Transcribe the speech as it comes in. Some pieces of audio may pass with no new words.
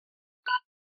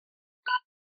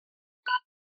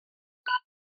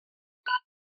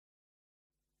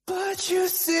But you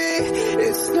see,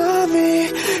 it's not me,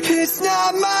 it's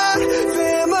not my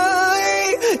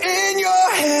family. In your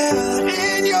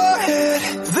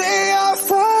head, they are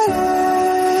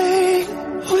fighting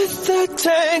with their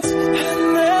tanks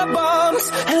and their bombs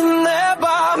and their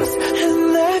bombs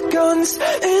and their guns.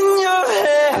 In your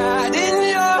head,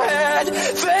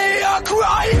 they are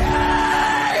crying.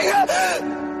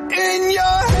 In your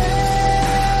head.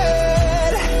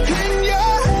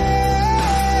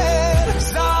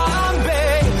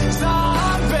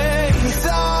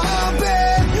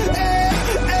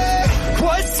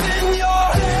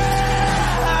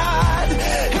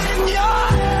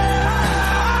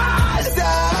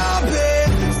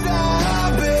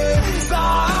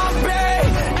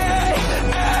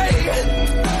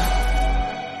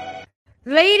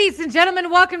 Ladies and gentlemen,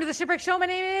 welcome to the Shipwreck Show. My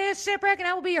name is Shipwreck, and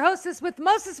I will be your hostess with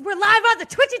Moses. We're live on the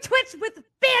Twitch with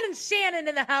Ben and Shannon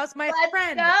in the house, my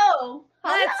friend.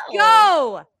 Let's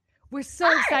go. We're so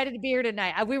excited to be here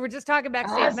tonight. We were just talking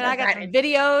backstage, man. I got some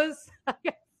videos. I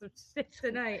got some shit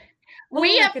tonight.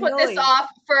 We have put this off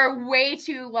for way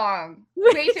too long.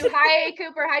 Way too. Hi,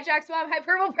 Cooper. Hi, Jack's mom. Hi,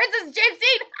 Purple Princess. James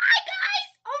Dean. Hi, guys.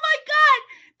 Oh, my God.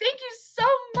 Thank you so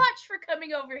much for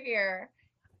coming over here.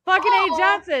 Fucking A.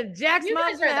 Johnson. Jack's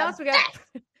mom's in the house. We got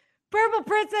Purple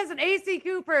Princess and AC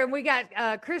Cooper. And we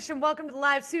got Christian. Welcome to the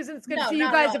live. Susan, it's good to see you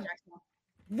guys.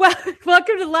 Welcome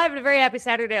to the live and a very happy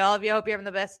Saturday, all of you. I hope you're having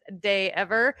the best day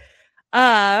ever.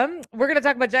 We're going to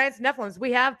talk about Giants and Nephilims.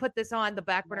 We have put this on the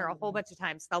back burner a whole bunch of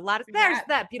times. A lot of there's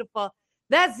that beautiful,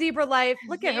 that Zebra Life.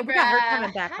 Look at her. We got her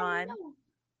coming back on.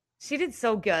 She did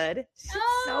so good. She did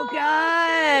so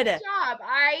good. Good job.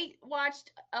 I watched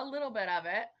a little bit of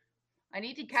it. I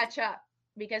need to catch up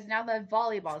because now the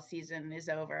volleyball season is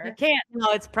over. You can't.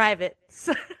 No, it's private.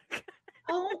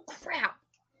 Oh, crap.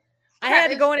 I had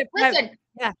to go in it. Listen,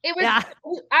 I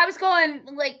was going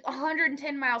like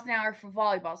 110 miles an hour for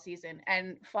volleyball season.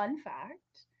 And fun fact,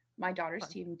 my daughter's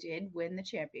team did win the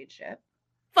championship.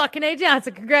 Fucking A.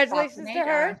 Johnson. Congratulations to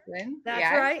her.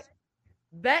 That's right.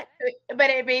 But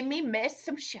it made me miss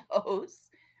some shows.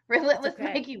 Relentless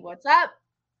Mikey, what's up?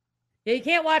 Yeah, you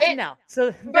can't watch them now.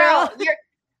 So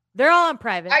they're all on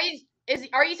private. Are you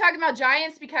talking about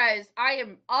Giants? Because I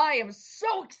am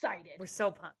so excited. We're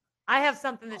so pumped. I have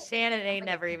something that Shannon ain't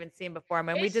never even seen before. I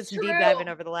mean, we did some deep diving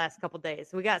over the last couple days.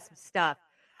 So we got some stuff.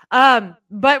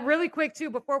 But really quick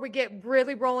too, before we get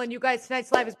really rolling, you guys,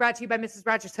 tonight's live is brought to you by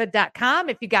MrsRogersHood.com.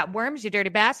 If you got worms, you dirty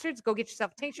bastards, go get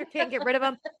yourself a tincture kit and get rid of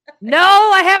them.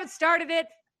 No, I haven't started it.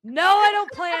 No, I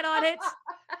don't plan on it.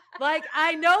 Like,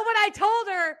 I know what I told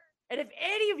her. And if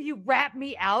any of you rat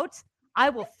me out, I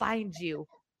will find you.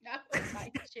 I will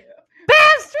find you.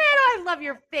 Bastard! I love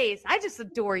your face. I just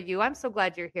adore you. I'm so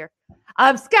glad you're here.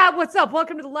 Scott, what's up?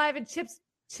 Welcome to the live and Chips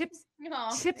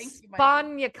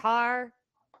Spanya car.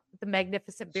 The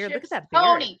magnificent beard. Look at that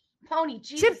beard. Pony.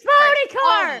 Jesus Chips Pony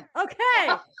car.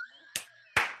 Okay.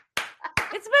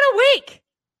 It's been a week.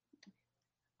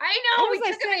 I know. I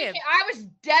was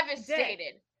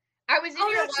devastated. I was in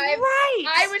your live. Right.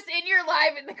 I was in your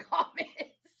live in the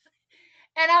comments.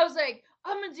 And I was like,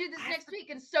 I'm going to do this next week.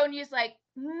 And Sonia's like,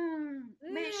 my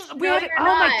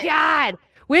God.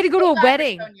 We had to go to a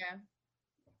wedding.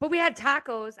 But we had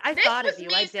tacos. I thought of you.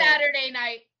 This was me Saturday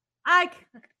night. I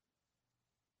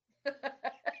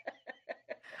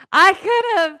could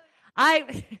have.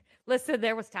 Listen,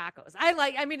 there was tacos.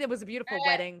 It was a beautiful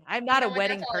wedding. I'm not a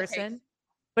wedding person.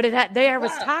 But there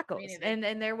was tacos.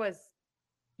 And there was,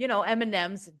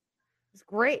 M&Ms. It was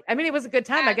great. I mean, it was a good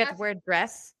time. I got to wear a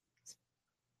dress. It's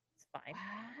fine.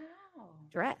 Wow.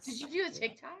 Dress. Did you do a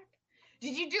TikTok?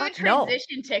 Did you do a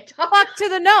transition TikTok? Fuck to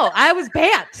the no. I was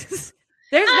banned.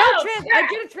 There's I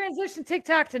did a transition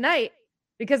TikTok tonight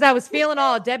because I was feeling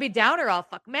all Debbie Downer, all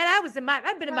fuck. Man, I've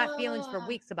been in my feelings for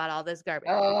weeks about all this garbage.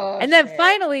 And then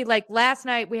finally, like last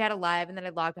night, we had a live, and then I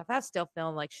logged off. I was still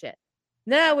feeling like shit.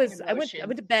 And then I went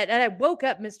to bed, and I woke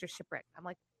up Mr. Shipwreck. I'm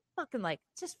like, fucking like,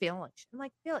 just feeling like shit. I'm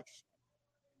like, feel like shit.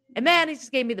 And man, he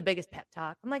just gave me the biggest pep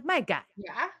talk. I'm like, my God.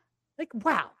 Yeah. Like,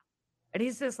 wow. And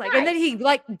he's just like, and then he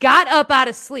like got up out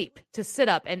of sleep to sit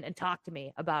up and talk to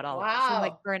me about all of this. So,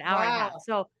 like for an hour and a half.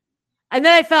 So, and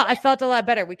then I felt a lot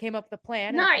better. We came up with a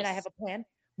plan, and I have a plan.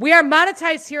 We are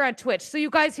monetized here on Twitch. So you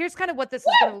guys, here's kind of what this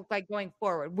is going to look like going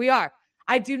forward. We are.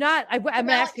 I'm going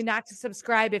to ask you not to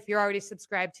subscribe if you're already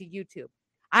subscribed to YouTube.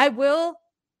 I will.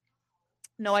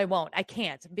 No, I won't. I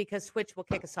can't because Twitch will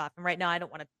kick us off. And right now I don't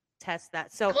want to test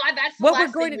that. So what we're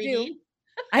going to do,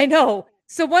 I know.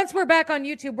 So once we're back on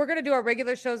YouTube, we're going to do our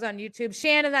regular shows on YouTube.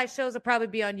 Shannon and that shows will probably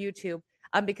be on YouTube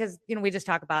because, we just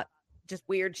talk about just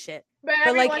weird shit.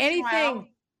 But like anything,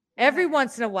 every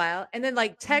once in a while. And then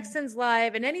like Texans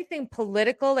Live and anything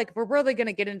political, like if we're really going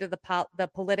to get into the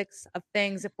politics of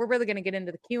things, if we're really going to get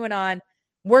into the QAnon,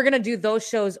 we're going to do those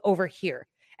shows over here.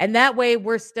 And that way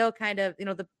we're still kind of,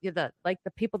 the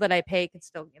people that I pay can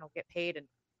still, get paid, and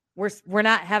we're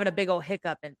not having a big old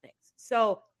hiccup in things.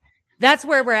 So that's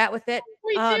where we're at with it.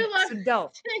 We do love so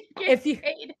don't. To get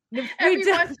paid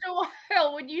every once in a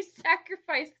while when you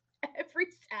sacrifice every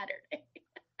Saturday.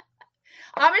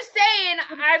 I'm just saying,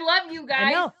 I love you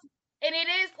guys. And it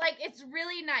is like, it's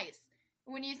really nice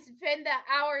when you spend the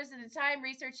hours and the time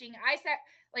researching.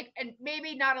 And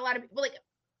maybe not a lot of people, like,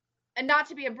 and not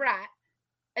to be a brat.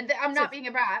 And I'm not being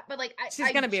a brat, but like,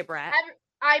 she's going to be a brat.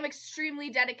 I'm extremely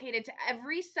dedicated to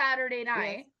every Saturday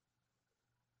night. Yes.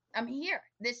 I'm here.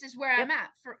 This is where I'm at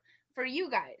for you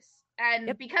guys.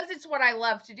 And because it's what I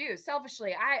love to do,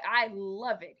 selfishly, I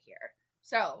love it here.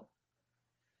 So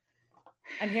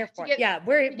I'm here for it. Yeah,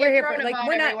 we're here for it. Like,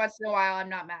 we're not, every once in a while, I'm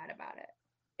not mad about it.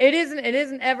 It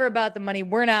isn't ever about the money.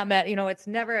 We're not mad. It's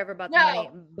never ever about the money.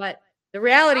 But the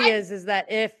reality is that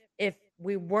if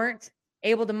we weren't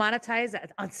able to monetize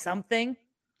on something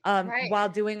while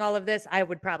doing all of this, I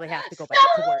would probably have to go back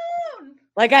to work.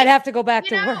 Like, I'd have to go back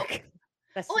to work.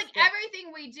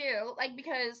 Everything we do, like,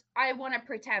 because I want to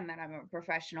pretend that I'm a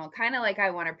professional, kind of like I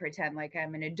want to pretend like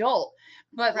I'm an adult,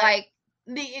 but like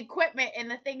the equipment and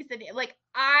the things that, like,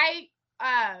 I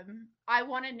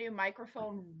want a new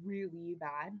microphone really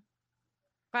bad.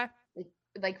 Okay.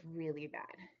 Like really bad.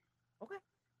 Okay.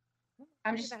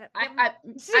 I'm just I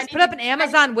put up an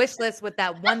Amazon wish list with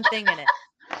that one thing in it.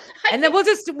 And then we'll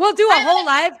do a whole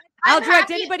live. I'll direct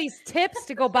anybody's tips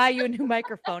to go buy you a new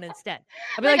microphone instead.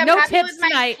 I'll be like no tips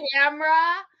tonight. Camera.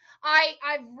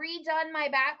 I've redone my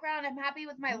background. I'm happy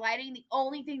with my lighting. The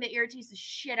only thing that irritates the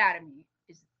shit out of me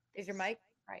is your mic.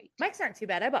 Right. Mics aren't too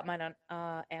bad. I bought mine on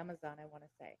Amazon, I want to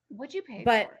say. What'd you pay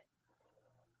for?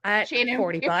 At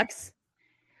 $40.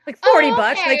 Like $40.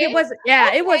 Like it wasn't.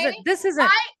 Yeah, it wasn't. This isn't.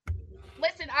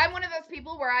 Listen, I'm one of those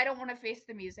people where I don't want to face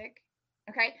the music.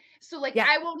 Okay, so like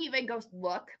I won't even go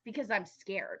look because I'm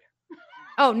scared.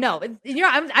 Oh no, I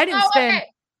didn't spend. Okay.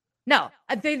 No,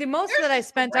 the most that I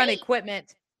spent on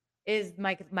equipment is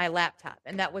my laptop,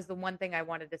 and that was the one thing I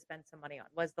wanted to spend some money on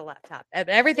was the laptop.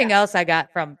 Everything else I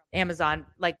got from Amazon,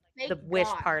 like the Wish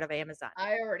part of Amazon.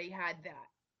 I already had that.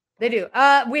 They do.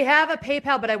 We have a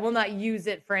PayPal, but I will not use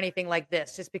it for anything like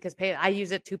this, just because I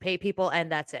use it to pay people,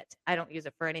 and that's it. I don't use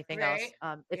it for anything else.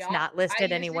 It's not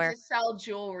listed anywhere. I use it to sell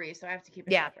jewelry, so I have to keep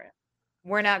it separate.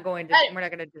 We're not going to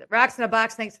do that. Rocks in a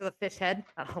box. Thanks for the fish head.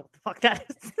 I don't know what the fuck that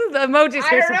is. The emojis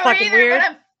here are so fucking weird.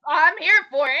 I'm here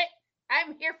for it.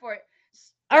 I'm here for it.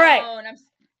 All right.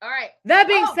 All right. That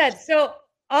being said, so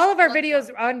all of our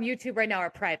videos on YouTube right now are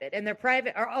private, and they're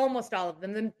private, or almost all of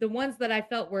them. The ones that I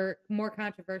felt were more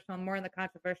controversial, more on the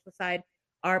controversial side,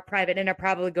 are private and are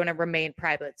probably going to remain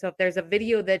private. So if there's a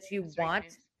video that you want,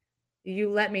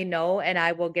 you let me know, and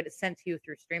I will get it sent to you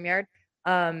through StreamYard.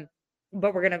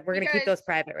 But we're gonna keep those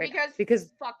private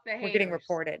because fuck the haters. We're getting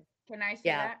reported. Can I say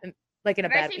that? Like in a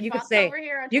bad. You could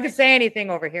say anything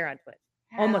over here on Twitch.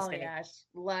 Almost anything. Yes,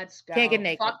 let's go. Can't get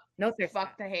naked. No,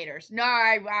 fuck the haters. No,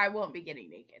 I won't be getting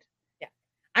naked. Yeah,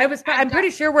 I'm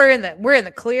pretty sure we're in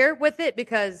the clear with it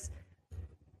because,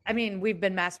 I mean, we've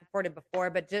been mass reported before,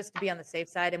 but just to be on the safe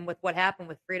side, and with what happened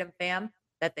with Freedom Fam,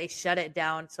 that they shut it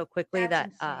down so quickly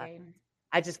that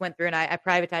I just went through and I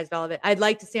privatized all of it. I'd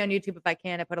like to see on YouTube if I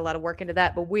can. I put a lot of work into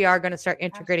that, but we are going to start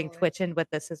integrating Twitch in with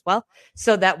this as well,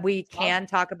 so that we can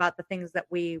talk about the things that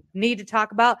we need to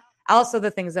talk about. Also the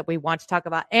things that we want to talk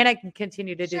about, and I can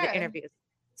continue to do the interviews.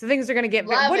 So things are going to get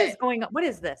What is going on? What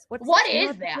is this? What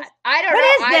is that? I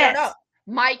don't know.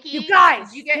 Mikey, you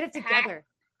guys, get it together.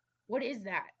 What is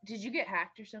that? Did you get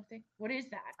hacked or something? What is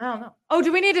that? I don't know. Oh,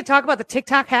 do we need to talk about the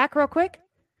TikTok hack real quick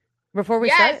before we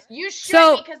start? Yes, you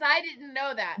should, because I didn't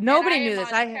know that. Nobody knew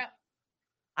this. I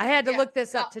had to look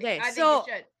this up today. I think you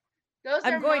should. Those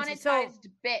are monetized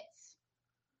bits.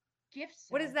 Gifts.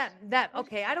 What is that?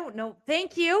 Okay, I don't know.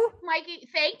 Thank you, Mikey.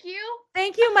 Thank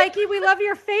you, Mikey. We love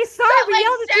your face. Sorry, we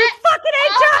yelled at you. Fucking A.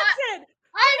 Johnson.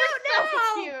 I don't know.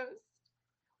 Confused.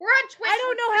 We're on Twitch. I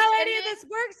don't know how any of this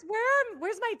works.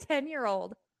 Where's my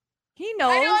 10-year-old? He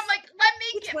knows. I know. I'm like, let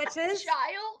me get twitches. my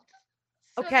child.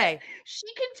 So okay. She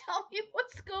can tell me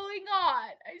what's going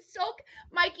on.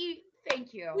 Mikey.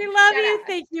 Thank you. We love you.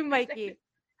 Thank you, Mikey.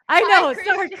 I know.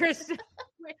 Sorry, Christian.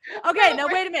 Okay, now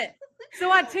wait a minute.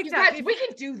 So on TikTok, we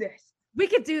can do this. We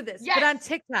could do this. Yes. But on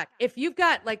TikTok, if you've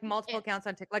got like multiple accounts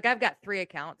on TikTok, like I've got 3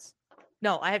 accounts.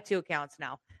 No, I have 2 accounts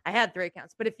now. I had 3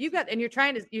 accounts. But if you've got, and you're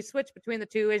trying to, you switch between the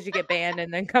 2 as you get banned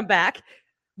and then come back.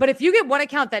 But if you get one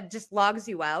account that just logs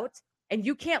you out and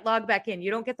you can't log back in.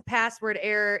 You don't get the password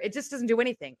error. It just doesn't do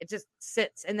anything. It just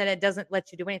sits, and then it doesn't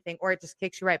let you do anything, or it just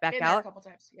kicks you right back out. A couple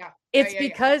times. Yeah. It's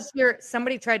because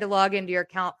somebody tried to log into your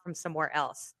account from somewhere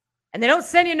else, and they don't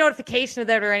send you a notification of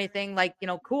that or anything like,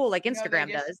 cool, like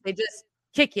Instagram does. They just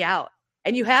kick you out,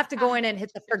 and you have to go in and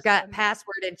hit the forgot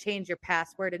password and change your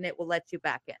password, and it will let you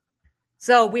back in.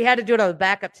 So we had to do it on the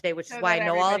backup today, which is why I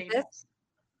know all of this.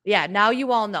 Yeah, now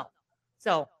you all know.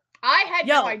 So I had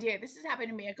no idea. This has happened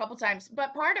to me a couple times.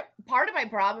 But part of my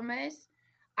problem is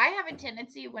I have a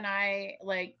tendency when I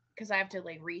because I have to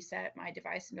reset my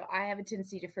device and I have a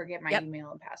tendency to forget my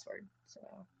email and password. So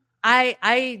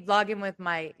I log in with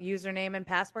my username and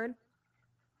password,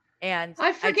 and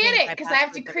I forget it because I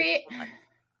have to create.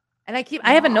 And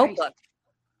I have a notebook.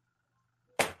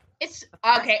 It's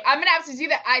okay. I'm gonna have to do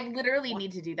that. I literally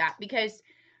need to do that because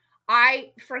I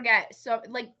forget. So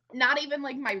not even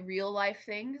my real life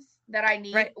things that I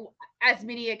need as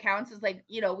many accounts as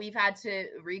we've had to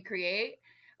recreate.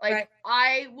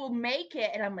 I will make it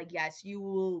and I'm like, yes, you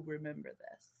will remember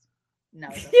this. No,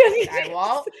 I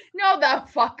won't. No, the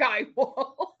fuck I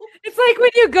won't. It's like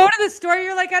when you go to the store,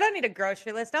 you're like, I don't need a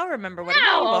grocery list. I'll remember what it is.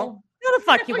 You won't. No, the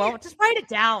fuck you won't. Just write it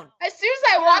down. As soon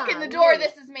as I walk in the door,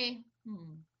 this is me.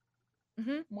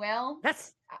 Mm-hmm. Well,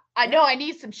 I know I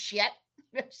need some shit.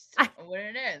 That's what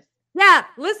it is. Yeah,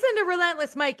 listen to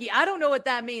Relentless Mikey. I don't know what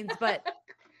that means, but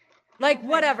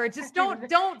whatever. Just don't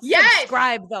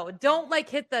subscribe though. Don't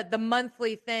hit the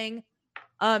monthly thing.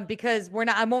 Because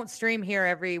I won't stream here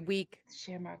every week.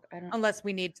 Shamrock, unless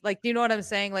we need do you know what I'm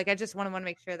saying? I just want to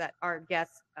make sure that our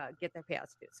guests get their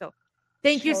payouts too. So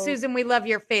thank you, Susan. We love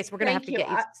your face. We're gonna have to get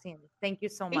you to stand. Thank you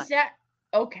so much. Is that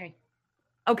okay?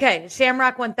 Okay,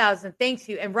 Shamrock 1000. Thanks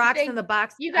you. And Rocks in the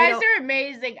Box. You guys are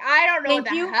amazing. I don't know what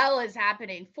the hell is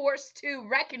happening. Forced to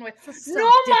reckon with.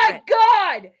 My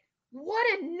God.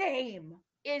 What a name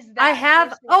is that? I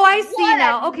have. I see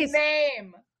now. Okay.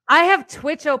 Name. I have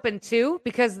Twitch open too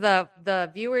because the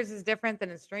viewers is different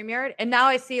than in StreamYard. And now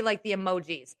I see the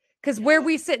emojis. Because where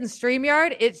we sit in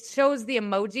StreamYard, it shows the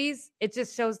emojis. It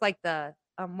just shows the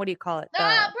what do you call it?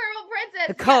 Purple Princess.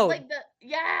 The code.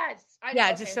 Yes.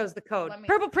 It just shows the code.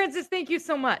 Purple Princess, thank you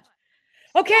so much.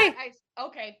 Okay.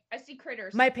 Yeah, I see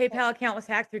critters. My PayPal account was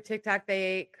hacked through TikTok. They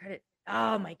ate credit.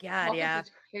 Oh my God. Thank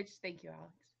you,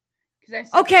 Alex.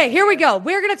 Okay, here we go.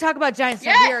 We're going to talk about Giants.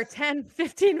 Yes! We are 10,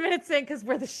 15 minutes in because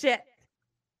we're the shit.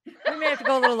 We may have to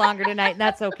go a little longer tonight, and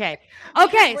that's okay.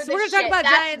 Okay, so we're going to talk about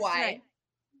Giants tonight.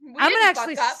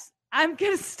 I'm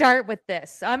going to start with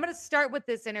this. So I'm going to start with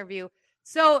this interview.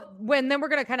 So then we're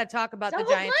going to kind of talk about the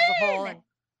Giants as a whole.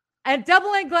 And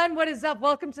Double N Glenn, what is up?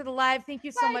 Welcome to the live. Thank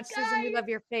you so much, Susan. We love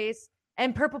your face.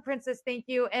 And Purple Princess, thank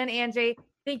you. And Angie,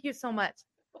 thank you so much.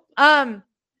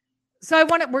 So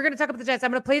we're going to talk about the Giants. I'm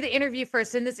going to play the interview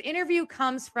first. And this interview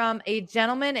comes from a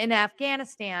gentleman in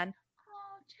Afghanistan.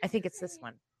 I think it's this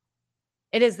one.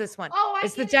 It is this one.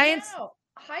 It's the Giants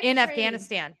in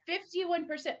Afghanistan.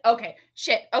 51%. Okay.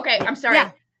 Shit. Okay. I'm sorry.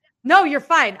 Yeah. No, you're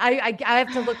fine. I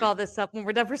have to look all this up when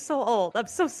we're done. We're so old. I'm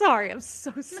so sorry. I'm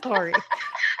so sorry.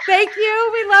 Thank you.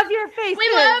 We love your faces.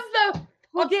 We love them.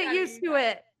 We'll get used to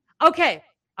it. Okay.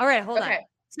 All right. Hold on.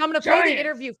 So I'm going to play the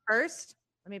interview first.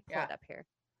 Let me pull it up here.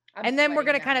 And then we're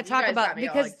going to kind of talk about,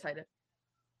 because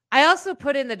I also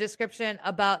put in the description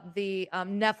about the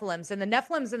Nephilims, and the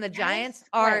Nephilims and the Giants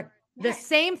are the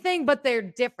same thing, but they're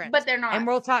different. But they're not. And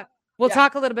we'll talk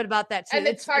a little bit about that too. And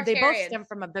they both stem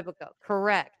from a biblical.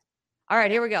 Correct. All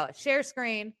right, here we go. Share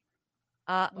screen.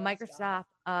 Microsoft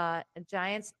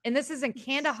Giants. And this is in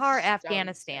Kandahar,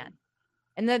 Afghanistan.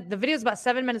 And the video is about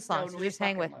 7 minutes long, so just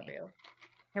hang with me.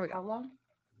 Here we go. How long?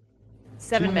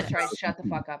 7 minutes. Shut the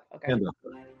fuck up. Okay.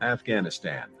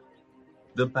 Afghanistan.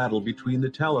 The battle between the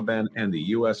Taliban and the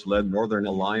U.S.-led Northern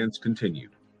Alliance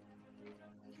continued.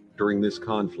 During this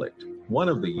conflict, one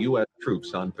of the U.S.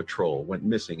 troops on patrol went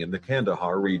missing in the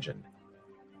Kandahar region.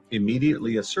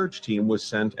 Immediately, a search team was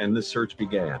sent and the search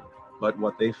began. But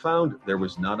what they found, there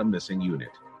was not a missing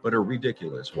unit, but a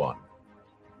ridiculous one.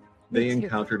 They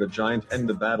encountered a giant and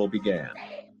the battle began.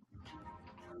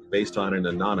 Based on an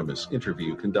anonymous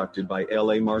interview conducted by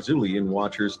L.A. Marzulli in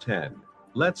Watchers 10,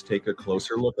 let's take a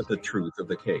closer look at the truth of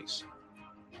the case.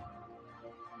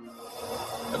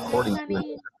 According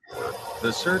to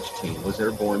the search team was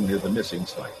airborne near the missing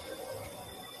site.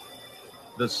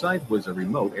 The site was a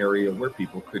remote area where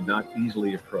people could not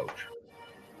easily approach.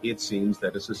 It seems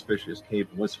that a suspicious cave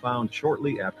was found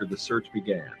shortly after the search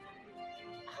began.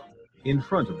 In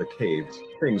front of the caves,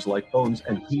 things like bones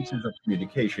and pieces of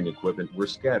communication equipment were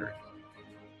scattered.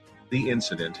 The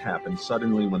incident happened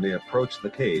suddenly when they approached the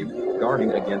cave,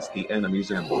 guarding against the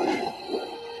enemy's ambush.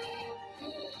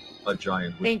 A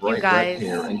giant with bright red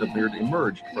hair and a beard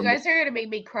emerged from. You guys are gonna make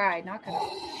me cry. Not gonna.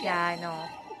 Yeah, I know.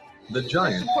 The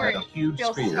giant had a huge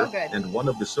spear, and one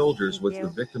of the soldiers was the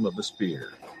victim of the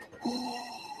spear.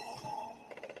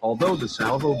 Although the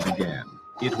salvo began,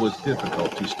 it was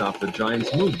difficult to stop the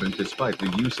giant's movement despite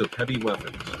the use of heavy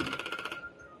weapons.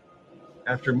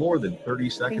 After more than 30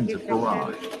 seconds of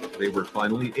barrage, they were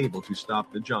finally able to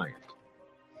stop the giant.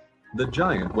 The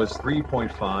giant was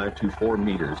 3.5 to 4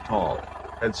 meters tall,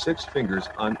 had 6 fingers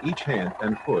on each hand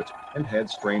and foot, and had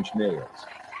strange nails.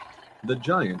 The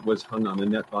giant was hung on a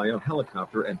net by a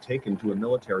helicopter and taken to a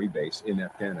military base in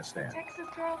Afghanistan.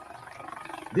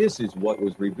 This is what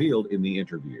was revealed in the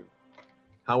interview.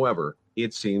 However,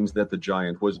 it seems that the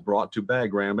giant was brought to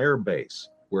Bagram Air Base,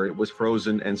 where it was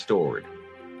frozen and stored.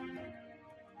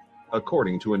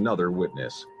 According to another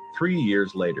witness, 3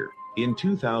 years later, in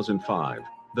 2005,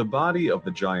 the body of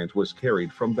the giant was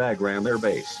carried from Bagram Air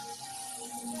Base.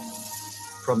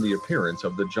 From the appearance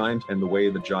of the giant and the way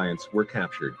the giants were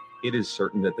captured, it is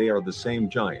certain that they are the same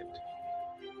giant.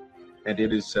 And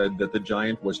it is said that the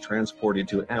giant was transported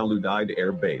to Al Udeid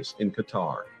Air Base in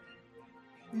Qatar.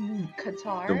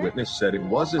 Qatar? The witness said it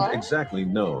wasn't exactly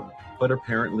known, but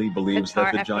apparently believes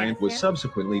that the giant was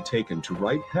subsequently taken to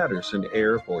Wright-Patterson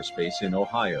Air Force Base in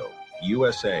Ohio,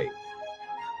 USA.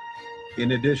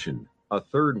 In addition, a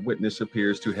third witness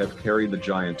appears to have carried the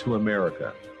giant to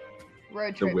America.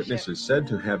 The witness is said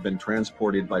to have been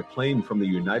transported by plane from the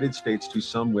United States to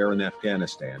somewhere in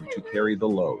Afghanistan to carry the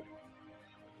load.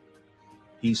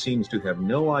 He seems to have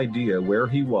no idea where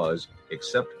he was,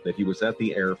 except that he was at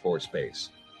the Air Force Base.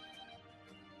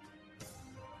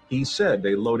 He said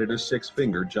they loaded a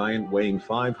 6-finger giant weighing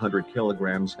 500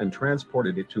 kilograms and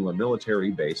transported it to a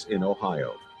military base in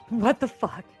Ohio. What the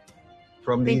fuck?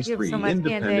 From these 3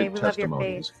 independent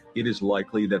testimonies, it is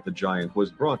likely that the giant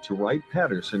was brought to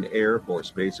Wright-Patterson Air Force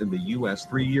Base in the U.S.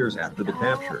 3 years after the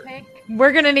capture.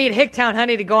 We're going to need Hicktown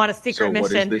Honey to go on a secret mission.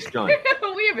 So what is this giant?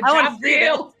 We have a job for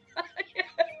you.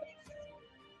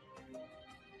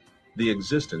 The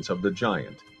existence of the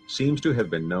giant seems to have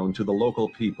been known to the local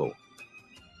people.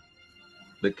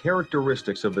 The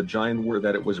characteristics of the giant were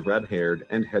that it was red-haired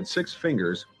and had 6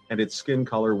 fingers, and its skin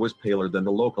color was paler than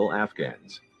the local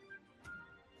Afghans.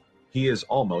 He is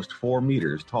almost 4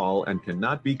 meters tall and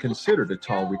cannot be considered a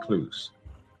tall recluse.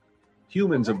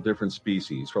 Humans of different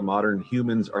species from modern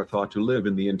humans are thought to live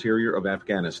in the interior of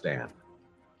Afghanistan.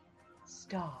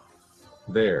 Stop.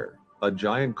 There, a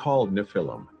giant called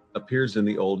Nephilim appears in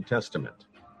the Old Testament.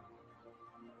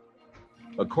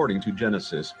 According to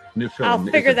Genesis,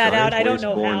 Nephilim is a giant race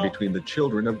born between the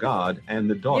children of God and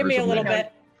the daughters of men. Give me a little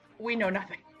bit. We know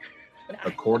nothing.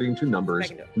 According to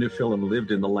Numbers, Nephilim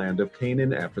lived in the land of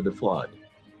Canaan after the flood.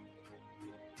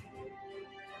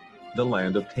 The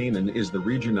land of Canaan is the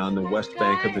region on the west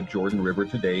bank of the Jordan River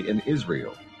today in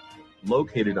Israel,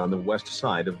 located on the west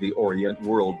side of the Orient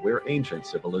world where ancient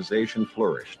civilization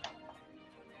flourished.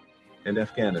 And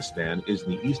Afghanistan is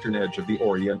the eastern edge of the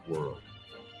Orient world.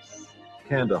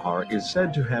 Kandahar is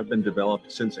said to have been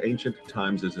developed since ancient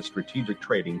times as a strategic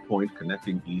trading point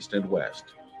connecting east and west.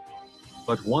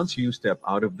 But once you step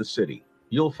out of the city,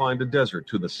 you'll find a desert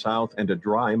to the south and a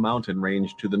dry mountain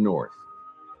range to the north.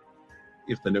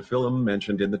 If the Nephilim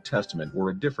mentioned in the Testament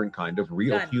were a different kind of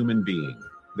real human being,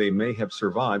 they may have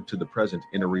survived to the present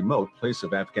in a remote place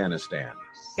of Afghanistan.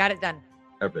 Got it done.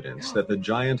 Evidence that the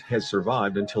giant has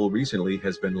survived until recently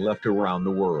has been left around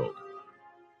the world.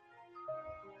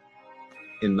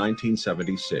 In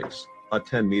 1976, a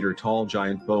 10-meter tall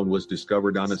giant bone was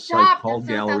discovered on a site called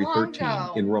Gallery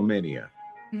 13 in Romania.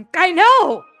 I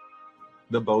know!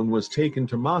 The bone was taken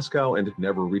to Moscow and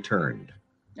never returned.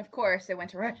 Of course, it went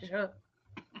to Russia.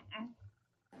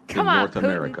 In North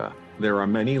America, there are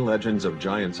many legends of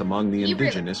giants among the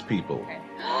indigenous people.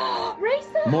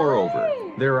 Moreover,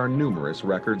 there are numerous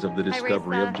records of the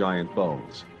discovery of giant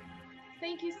bones.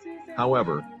 Thank you, Susan.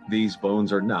 However, these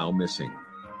bones are now missing.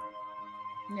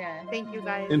 Yeah. Thank you,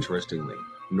 guys. Interestingly,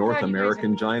 North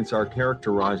American giants are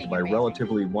characterized by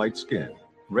relatively white skin,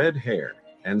 red hair,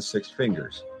 and 6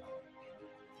 fingers.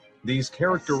 These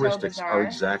characteristics are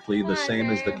exactly the same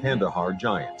as the Kandahar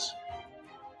giants.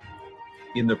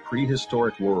 In the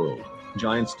prehistoric world,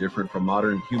 giants different from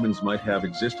modern humans might have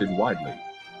existed widely.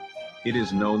 It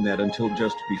is known that until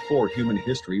just before human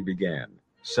history began,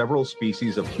 several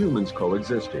species of humans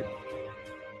coexisted.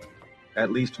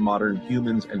 At least modern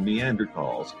humans and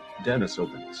Neanderthals,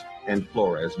 Denisovans, and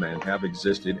Flores man have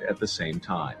existed at the same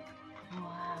time.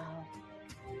 Wow.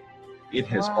 It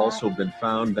has also been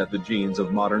found that the genes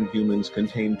of modern humans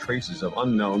contain traces of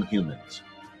unknown humans.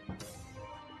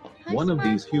 One of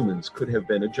these humans could have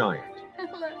been a giant.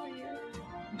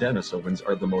 Denisovans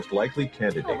are the most likely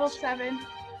candidates. Level 7.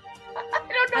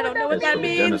 I don't know what that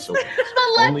means.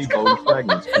 Only bone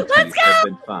fragments from teeth have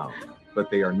been found,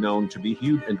 but they are known to be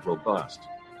huge and robust.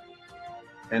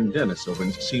 And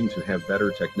Denisovans seem to have better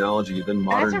technology than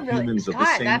modern humans of the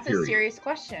same period. That's a serious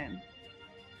question.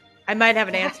 I might have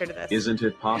an answer to this. Isn't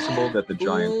it possible that the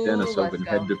giant Denisovan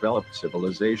had developed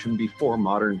civilization before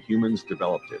modern humans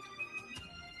developed it?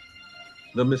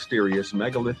 The mysterious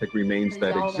megalithic remains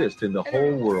that exist in the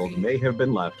whole world may have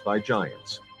been left by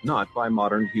giants, not by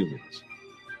modern humans.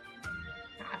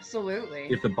 Absolutely.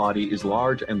 If the body is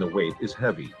large and the weight is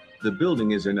heavy, the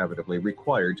building is inevitably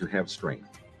required to have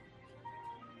strength.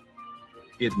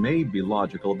 It may be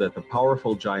logical that the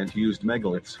powerful giant used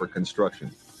megaliths for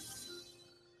construction.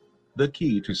 The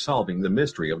key to solving the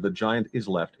mystery of the giant is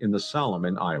left in the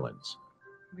Solomon Islands.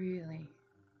 Really?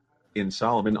 In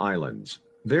Solomon Islands,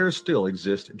 there still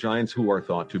exist giants who are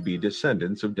thought to be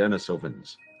descendants of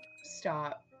Denisovans.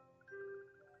 Stop.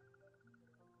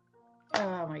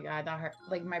 Oh my God, that hurt.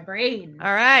 Like my brain.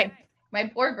 All right. My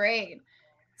poor brain.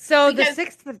 So the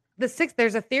sixth,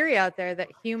 there's a theory out there that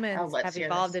humans have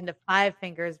evolved into 5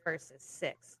 fingers versus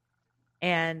 6.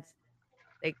 And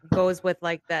it goes with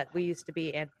like that. We used to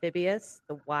be amphibious,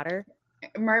 the water.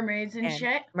 Mermaids and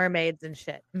shit. Mermaids and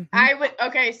shit. Mm-hmm.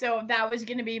 Okay, so that was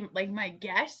going to be like my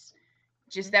guess.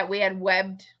 Just that we had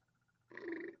webbed.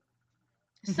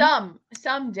 Some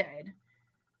did.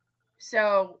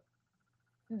 So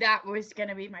that was going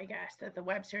to be my guess, that the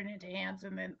webs turned into hands,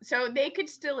 and then so they could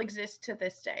still exist to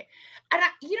this day. And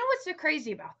you know what's so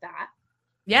crazy about that?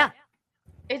 Yeah,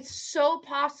 it's so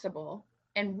possible,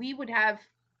 and we would have.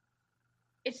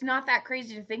 It's not that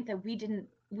crazy to think that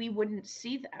we wouldn't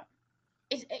see them.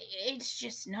 It's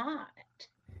just not.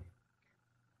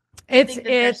 It's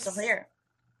still here.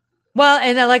 Well,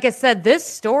 and like I said, this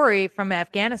story from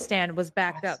Afghanistan was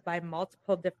backed up by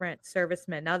multiple different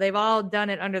servicemen. Now, they've all done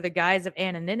it under the guise of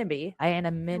anonymity.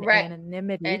 Anonymity.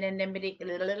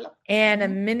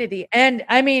 And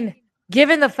I mean,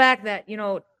 given the fact that,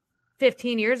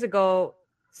 15 years ago,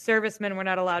 servicemen were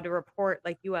not allowed to report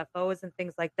like UFOs and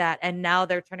things like that. And now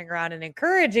they're turning around and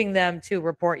encouraging them to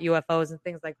report UFOs and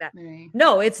things like that.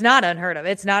 No, it's not unheard of.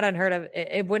 It's not unheard of.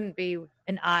 It wouldn't be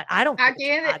an odd. I don't. At the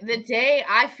end of the day,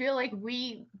 I feel like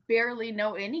we barely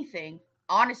know anything.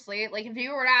 Honestly, like if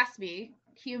you were to ask me,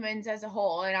 humans as a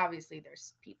whole, and obviously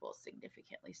there's people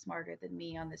significantly smarter than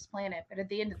me on this planet, but at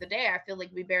the end of the day, I feel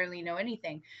like we barely know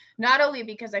anything. Not only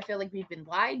because I feel like we've been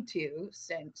lied to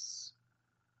since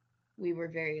we were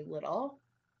very little.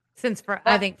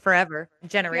 I think forever.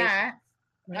 Generations.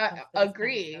 Yeah.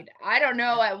 Agreed. I don't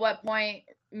know at what point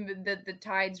the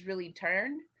tides really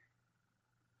turned.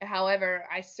 However,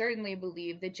 I certainly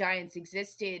believe the giants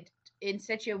existed in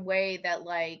such a way that,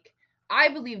 like, I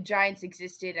believe giants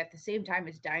existed at the same time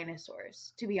as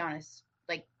dinosaurs, to be honest.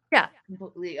 Like, yeah,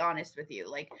 completely honest with you.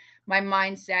 Like, my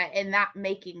mindset and that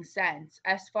making sense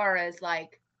as far as,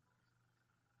 like,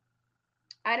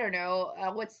 I don't know,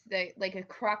 what's like a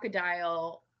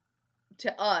crocodile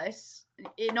to us,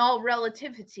 in all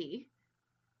relativity,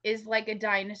 is like a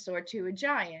dinosaur to a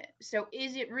giant. So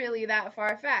is it really that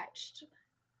far-fetched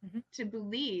to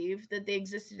believe that they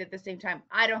existed at the same time?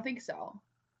 I don't think so.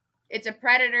 It's a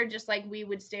predator, just like we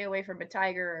would stay away from a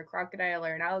tiger or a crocodile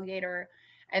or an alligator.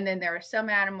 And then there are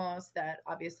some animals that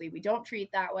obviously we don't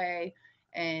treat that way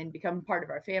and become part of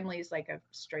our families, like a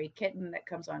stray kitten that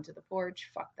comes onto the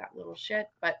porch. Fuck that little shit.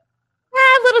 But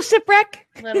little shipwreck.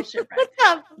 What's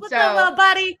up, little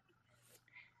buddy?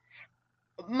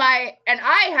 I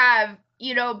have,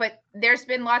 but there's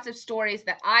been lots of stories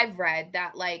that I've read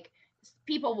that, like,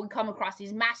 people would come across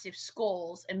these massive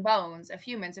skulls and bones of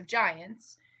humans, of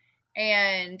giants.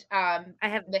 And I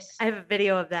have a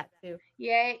video of that too.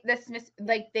 Yay.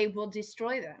 Like, they will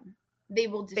destroy them. They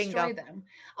will destroy them.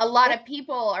 A lot of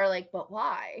people are like, but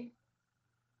why?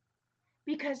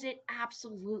 Because it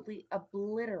absolutely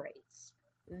obliterates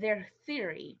their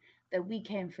theory that we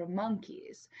came from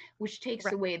monkeys, which takes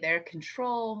away their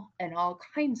control and all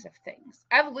kinds of things.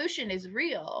 Evolution is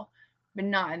real, but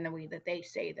not in the way that they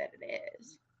say that it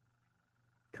is.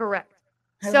 Correct.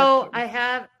 So I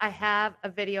have a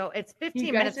video. It's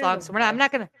 15 minutes long, so I'm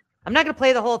not gonna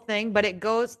play the whole thing, but it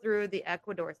goes through the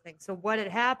Ecuador thing. So what had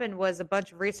happened was a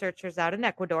bunch of researchers out in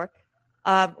Ecuador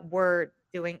were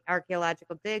doing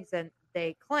archaeological digs, and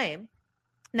they claim,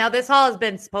 now this all has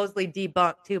been supposedly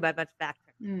debunked too by a bunch of fact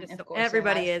checkers, just so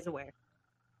everybody is aware.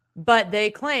 But they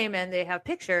claim, and they have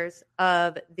pictures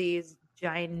of these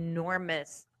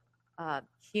ginormous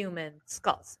human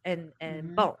skulls and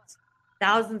bones,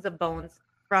 thousands of bones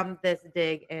from this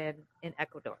dig in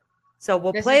Ecuador. So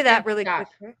we'll play that really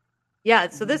quick. Yeah,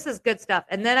 so this is good stuff.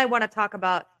 And then I want to talk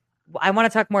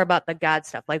more about the God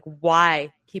stuff, like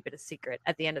why keep it a secret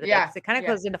at the end of the day. Because it kind of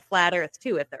goes into flat Earth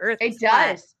too. If the Earth is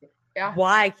flat,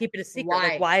 why keep it a secret?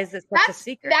 Like, why is this such a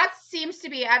secret? That seems to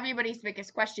be everybody's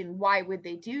biggest question. Why would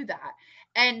they do that?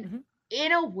 And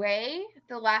in a way,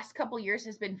 the last couple years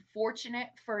has been fortunate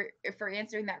for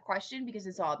answering that question, because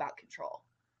it's all about control.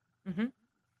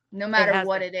 No matter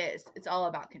what it is, it's all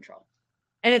about control.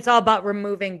 And it's all about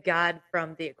removing God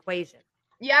from the equation.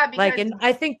 Yeah, because and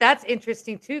I think that's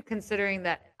interesting too, considering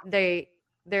that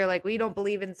they're like, we don't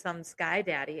believe in some sky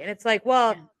daddy, and it's like,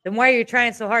 well, then why are you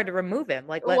trying so hard to remove him?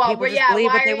 Like, let people just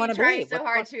believe what they want to believe. Why are you trying so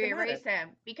hard to erase him?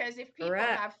 Because if people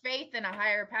have faith in a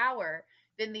higher power,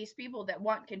 then these people that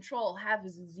want control have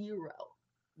zero.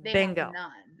 They Bingo. have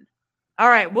none. All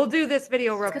right, we'll do this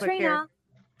video real quick here.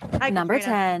 Hi, Number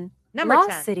 10.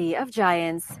 Lost City of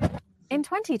Giants. In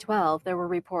 2012, there were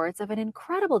reports of an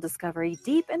incredible discovery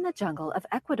deep in the jungle of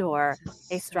Ecuador.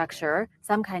 A structure,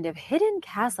 some kind of hidden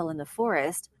castle in the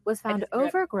forest, was found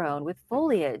overgrown with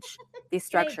foliage. The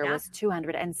structure was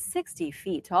 260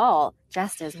 feet tall,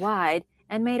 just as wide,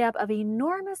 and made up of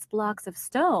enormous blocks of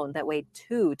stone that weighed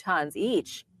 2 tons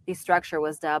each. The structure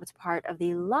was dubbed part of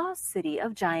the Lost City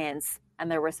of Giants,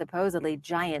 and there were supposedly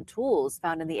giant tools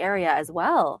found in the area as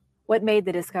well. What made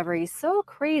the discovery so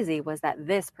crazy was that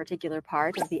this particular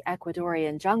part of the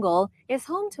Ecuadorian jungle is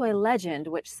home to a legend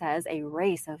which says a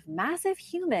race of massive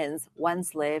humans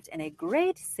once lived in a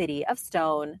great city of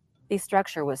stone. The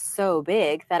structure was so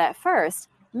big that at first,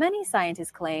 many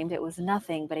scientists claimed it was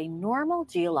nothing but a normal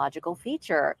geological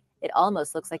feature. It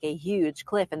almost looks like a huge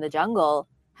cliff in the jungle.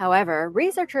 However,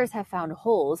 researchers have found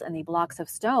holes in the blocks of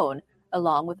stone,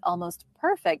 along with almost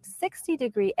perfect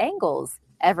 60-degree angles,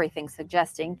 everything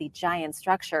suggesting the giant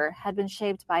structure had been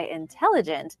shaped by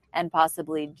intelligent and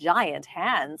possibly giant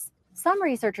hands. Some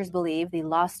researchers believe the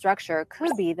lost structure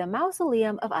could be the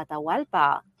mausoleum of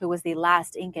Atahualpa, who was the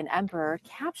last Incan emperor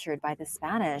captured by the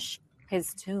Spanish.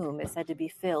 His tomb is said to be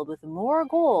filled with more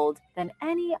gold than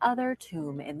any other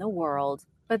tomb in the world.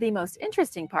 But the most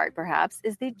interesting part, perhaps,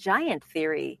 is the giant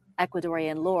theory.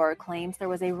 Ecuadorian lore claims there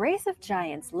was a race of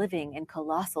giants living in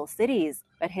colossal cities,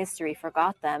 but history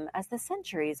forgot them as the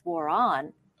centuries wore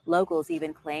on. Locals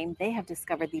even claim they have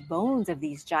discovered the bones of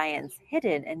these giants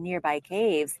hidden in nearby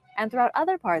caves and throughout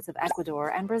other parts of Ecuador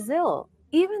and Brazil.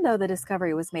 Even though the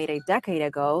discovery was made a decade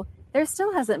ago, there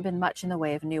still hasn't been much in the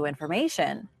way of new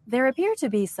information. There appear to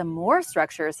be some more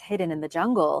structures hidden in the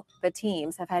jungle, but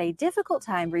teams have had a difficult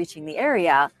time reaching the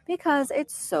area because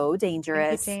it's so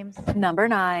dangerous. Thank you, James. Number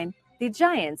 9. The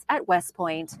Giants at West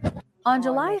Point. On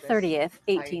July 30th,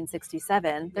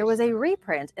 1867, there was a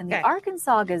reprint in the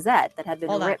Arkansas Gazette that had been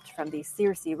ripped from the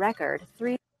Circe record.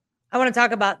 I want to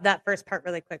talk about that first part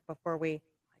really quick before we...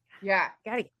 Gotta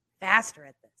get faster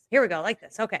at this. Here we go, like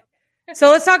this. Okay.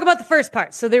 So let's talk about the first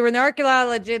part. So they were in the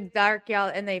archaeology,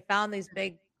 and they found these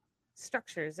big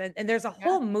structures. And there's a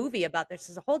whole movie about this.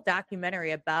 There's a whole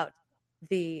documentary about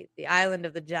the island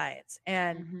of the giants.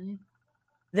 And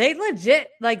they legit,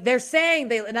 like, they're saying,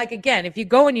 they like, again, if you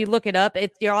go and you look it up,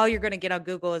 all you're going to get on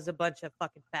Google is a bunch of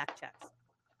fucking fact checks,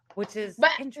 which is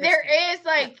interesting. There is,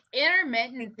 like,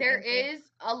 intermittent, there is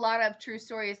a lot of true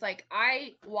stories. Like,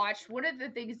 I watched one of the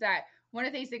things that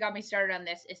got me started on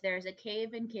this is there's a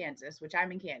cave in Kansas, which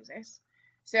I'm in Kansas.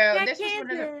 So this was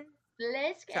one of the...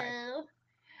 Let's go. Sorry.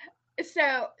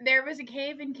 So there was a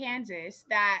cave in Kansas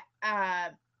that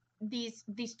these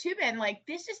two men, like,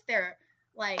 this is their,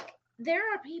 like,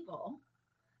 there are people,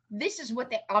 this is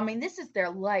what this is their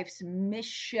life's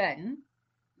mission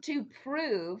to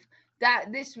prove that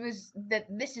this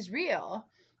is real.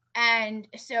 And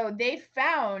so they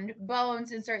found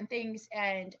bones and certain things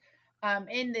and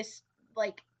in this,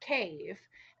 like, cave,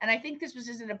 and I think this was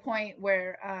just at a point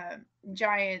where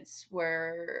giants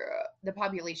the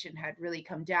population had really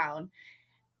come down.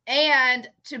 And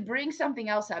to bring something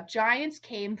else up, giants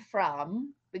came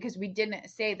from, because we didn't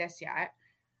say this yet,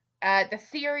 the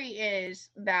theory is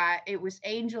that it was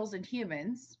angels and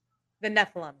humans, the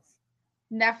Nephilims,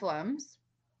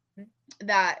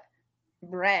 that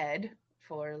bred,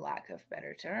 for lack of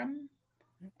better term,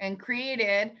 and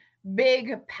created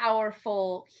big,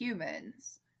 powerful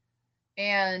humans.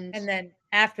 And then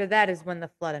after that is when the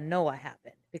flood of Noah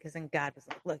happened, because then God was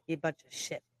like, look, you bunch of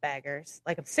shit baggers.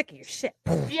 Like, I'm sick of your shit.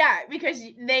 Yeah, because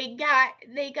it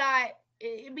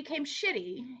became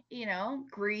shitty,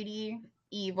 greedy,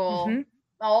 evil,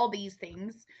 all these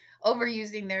things,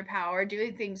 overusing their power,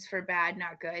 doing things for bad,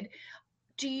 not good.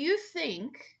 Do you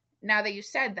think, now that you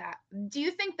said that, do you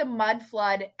think the mud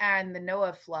flood and the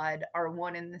Noah flood are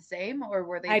one and the same, or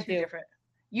were they two different?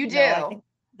 You do?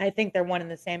 I think they're one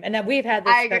and the same. And we've had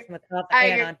this discussion with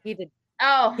Anon.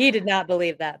 He did not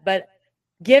believe that. But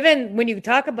given when you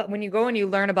go and you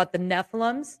learn about the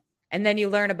Nephilims, and then you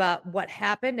learn about what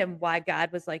happened and why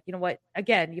God was like, you know what?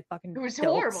 Again, you fucking. It was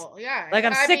dopes. horrible. Yeah. Like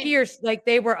I'm sick of your. Like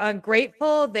they were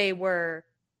ungrateful. They were.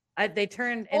 They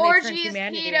turned orgies,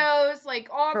 pedos, like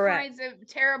all kinds of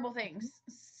terrible things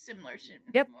similar to.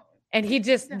 Yep. And he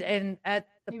just and at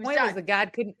the point was that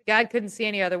God couldn't see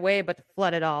any other way but to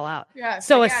flood it all out. Yeah.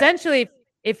 So essentially,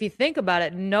 if you think about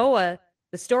it, Noah,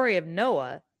 the story of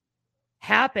Noah,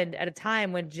 happened at a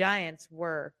time when giants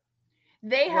were.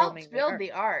 They helped build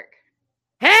the ark.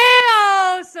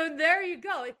 Hey, so there you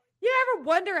go. You ever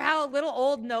wonder how little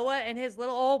old Noah and his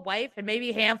little old wife and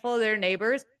maybe a handful of their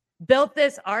neighbors built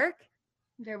this ark?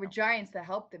 There were giants that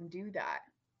helped them do that.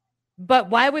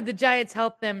 But why would the giants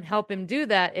help him do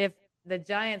that if the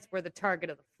giants were the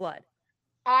target of the flood?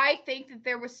 I think that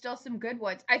there was still some good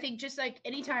ones. I think just like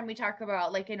anytime we talk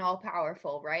about like an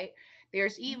all-powerful, right?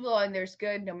 There's evil and there's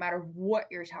good no matter what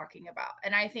you're talking about.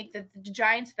 And I think that the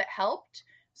giants that helped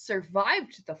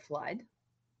survived the flood,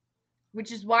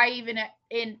 which is why even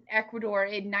in Ecuador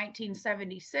in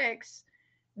 1976,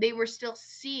 they were still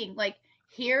seeing like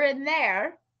here and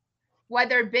there,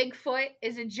 whether Bigfoot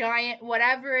is a giant,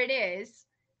 whatever it is,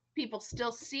 people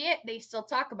still see it. They still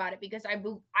talk about it because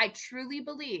I truly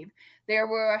believe there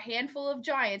were a handful of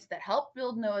giants that helped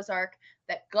build Noah's Ark,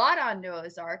 that got on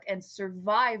Noah's Ark and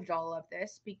survived all of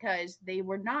this because they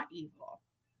were not evil.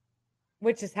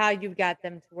 Which is how you got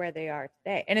them to where they are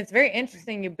today. And it's very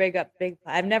interesting you bring up Bigfoot.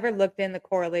 I've never looked in the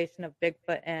correlation of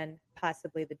Bigfoot and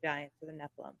possibly the giants or the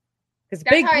Nephilim. Because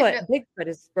Bigfoot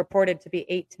is reported to be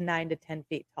 8 to 9 to 10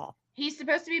 feet tall. He's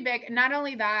supposed to be big. Not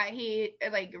only that, he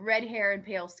like red hair and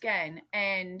pale skin,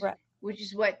 and which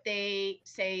is what they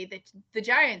say that the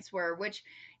giants were, which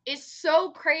is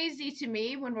so crazy to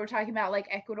me when we're talking about like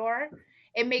Ecuador.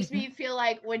 It makes me feel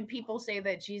like when people say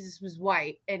that Jesus was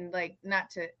white, and like not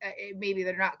to maybe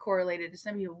they're not correlated to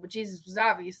some people, but Jesus was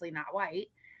obviously not white.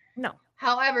 No.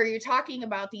 However, you're talking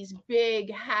about these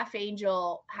big half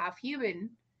angel, half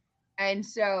human. And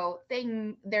so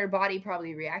their body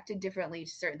probably reacted differently to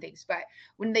certain things. But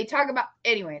when they talk about,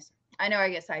 anyways, I know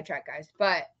I get sidetracked, guys,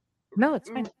 but no, it's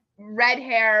fine. Red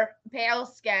hair, pale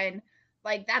skin,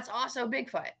 like that's also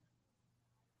Bigfoot.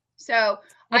 So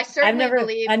I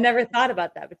never thought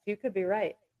about that, but you could be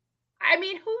right. I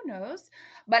mean, who knows?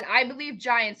 But I believe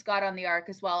giants got on the ark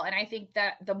as well. And I think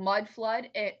that the mud flood,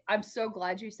 I'm so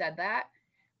glad you said that,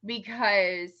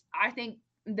 because I think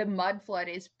the mud flood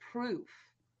is proof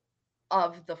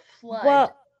of the flood.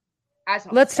 Well,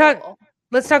 let's talk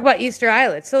about Easter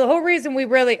Island. So the whole reason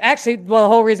the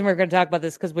whole reason we're going to talk about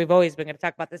this, because we've always been going to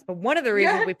talk about this, but one of the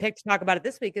reasons we picked to talk about it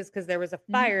this week is because there was a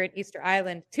fire in Easter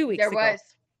Island 2 weeks ago.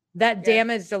 That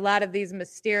damaged a lot of these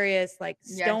mysterious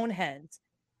stone heads.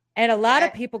 And a lot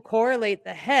of people correlate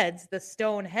the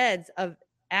stone heads of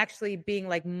actually being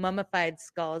like mummified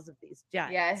skulls of these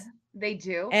giants. Yes, they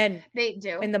do. And they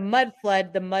do. In the mud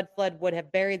flood would have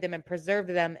buried them and preserved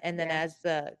them. And then as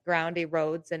the ground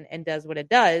erodes and does what it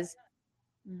does,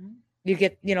 you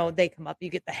get, they come up, you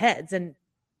get the heads and.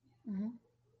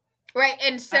 Right.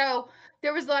 And so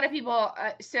there was a lot of people.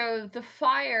 So the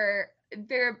fire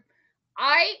there,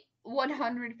 I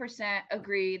 100%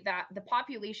 agree that the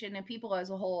population and people as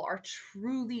a whole are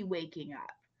truly waking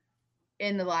up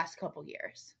in the last couple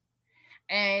years.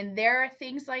 And there are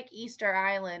things like Easter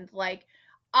Island. Like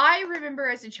I remember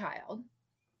as a child,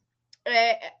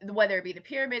 whether it be the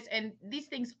pyramids, and these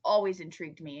things always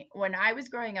intrigued me. When I was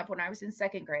growing up, when I was in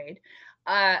second grade,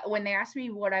 when they asked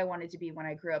me what I wanted to be when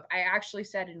I grew up, I actually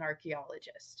said an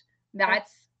archaeologist.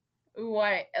 That's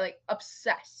what,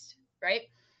 obsessed, right?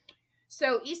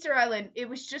 So Easter Island, it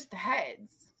was just the heads.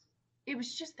 It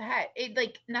was just the head.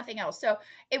 Nothing else. So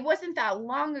it wasn't that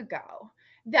long ago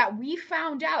that we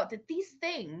found out that these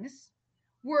things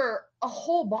were a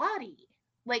whole body.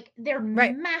 Like they're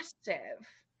massive.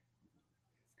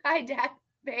 Hi, Dad.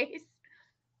 Base.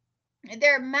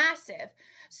 They're massive.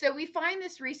 So we find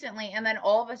this recently, and then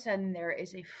all of a sudden there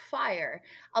is a fire.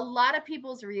 A lot of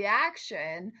people's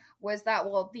reaction was that,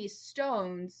 well, these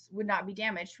stones would not be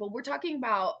damaged. Well, we're talking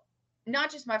about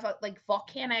not just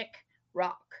volcanic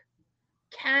rock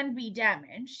can be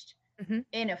damaged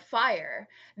in a fire.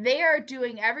 They are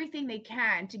doing everything they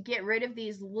can to get rid of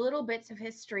these little bits of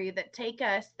history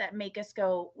that make us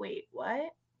go, wait, what?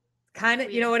 Kind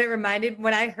of, you know what it reminded,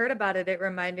 when I heard about it, it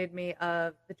reminded me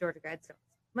of the Georgia Guidestones.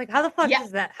 I'm like, how the fuck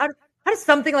is that? How does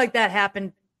something like that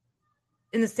happen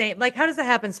in the same, how does it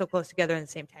happen so close together in the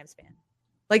same time span?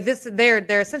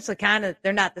 They're essentially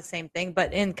they're not the same thing,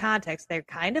 but in context, they're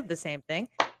kind of the same thing.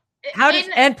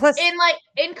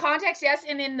 in context, yes,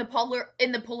 and in the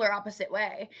polar opposite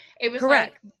way. It was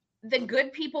correct. Like the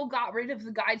good people got rid of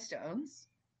the Guidestones,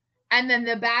 and then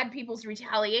the bad people's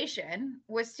retaliation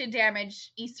was to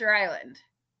damage Easter Island.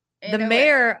 The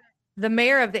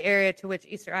mayor of the area to which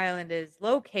Easter Island is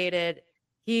located,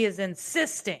 he is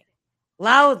insisting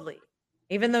loudly,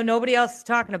 even though nobody else is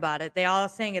talking about it. They all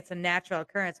saying it's a natural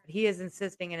occurrence, but he is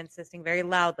insisting very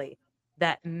loudly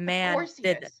that man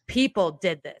did this. People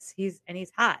did this. He's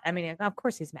hot. I mean, of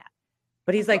course he's mad.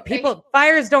 But he's like,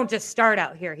 fires don't just start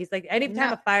out here. He's like,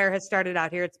 anytime a fire has started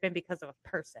out here, it's been because of a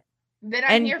person. Then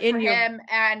I'm here for him,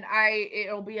 and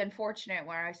it'll be unfortunate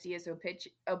when I see his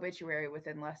obituary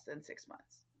within less than 6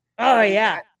 months. Oh,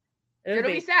 yeah. It'll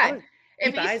be sad.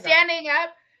 If he's standing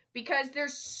up, because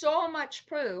there's so much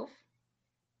proof,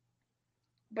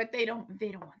 but they don't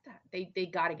want that. They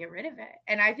got to get rid of it.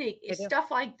 And I think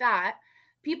stuff like that,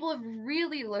 people have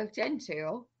really looked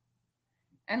into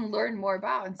and learned more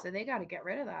about, and so they got to get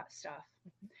rid of that stuff.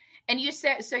 And you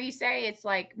say it's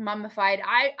like mummified.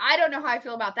 I don't know how I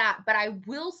feel about that, but I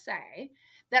will say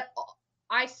that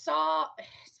I saw,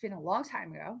 it's been a long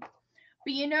time ago,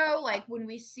 but you know, like when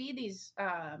we see these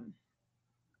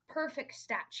perfect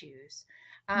statues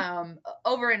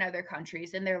over in other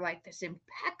countries, and they're like this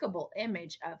impeccable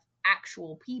image of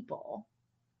actual people,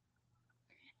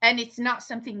 and it's not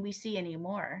something we see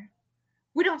anymore.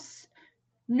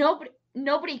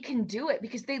 Nobody can do it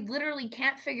because they literally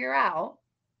can't figure out,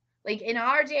 like in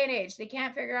our day and age, they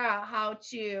can't figure out how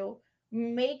to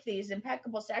make these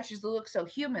impeccable statues that look so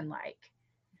human-like.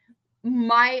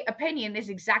 My opinion is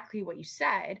exactly what you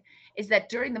said, is that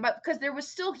during because there was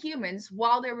still humans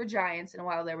while there were giants and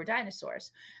while there were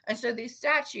dinosaurs. And so these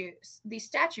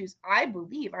statues, I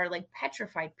believe, are like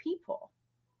petrified people.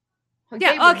 Like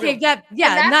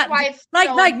not why it's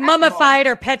like mummified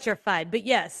or petrified, but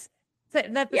yes.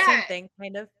 That's the same thing,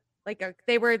 kind of. Like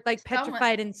they were like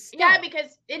petrified in stone. Yeah,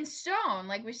 because in stone,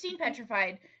 like we've seen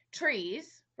petrified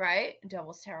trees, right?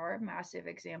 Devil's Tower, massive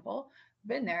example,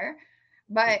 been there.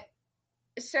 But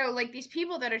so like these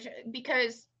people that are,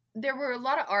 because there were a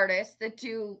lot of artists that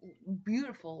do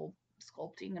beautiful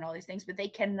sculpting and all these things, but they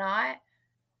cannot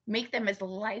make them as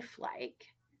lifelike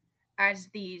as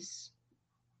these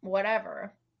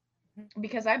whatever,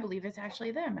 because I believe it's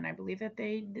actually them, and I believe that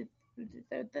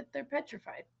they're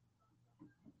petrified.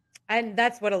 And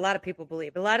that's what a lot of people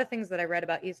believe. A lot of things that I read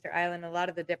about Easter Island, a lot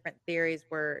of the different theories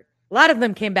a lot of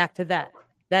them came back to that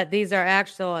these are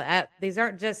these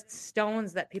aren't just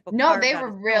stones that people. No, they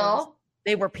were real.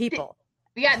 They were people.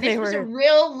 This was a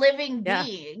real living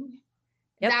being.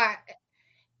 Yep.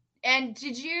 And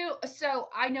so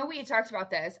I know we had talked about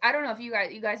this. I don't know if you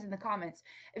guys in the comments,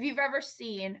 if you've ever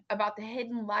seen about the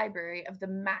hidden library of the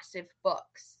massive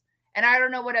books. And I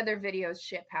don't know what other videos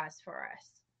Ship has for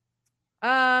us.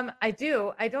 I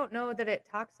do. I don't know that it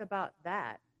talks about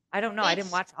that. I don't know. I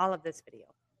didn't watch all of this video.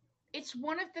 It's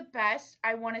one of the best.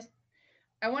 I want to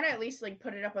at least like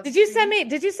put it up on Did you send me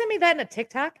that in a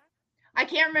TikTok? I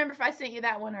can't remember if I sent you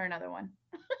that one or another one.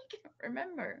 I can't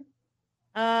remember.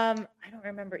 I don't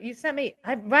remember. You sent me.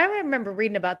 I remember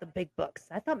reading about the big books.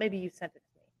 I thought maybe you sent it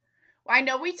to me. Well, I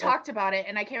know we talked about it,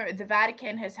 and I can't remember. The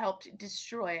Vatican has helped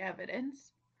destroy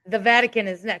evidence. The Vatican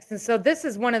is next. And so this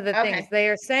is one of the things they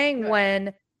are saying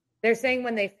when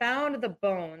they found the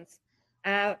bones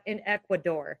out in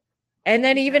Ecuador, and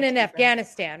then even in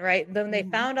Afghanistan, right? When they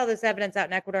found all this evidence out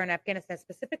in Ecuador and Afghanistan,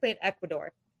 specifically in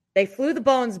Ecuador, they flew the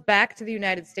bones back to the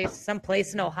United States,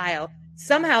 someplace in Ohio.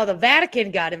 Somehow the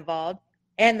Vatican got involved,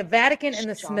 and the Vatican and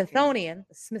the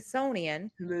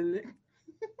Smithsonian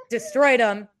destroyed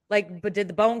them, but did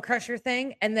the bone crusher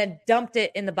thing, and then dumped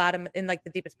it in the bottom, in like the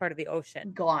deepest part of the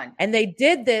ocean. Gone. And they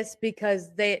did this because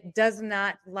it does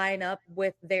not line up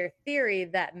with their theory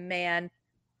that man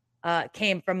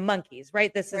came from monkeys,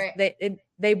 right? This is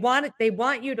they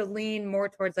want you to lean more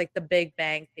towards like the Big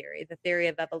Bang theory, the theory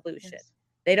of evolution. Yes.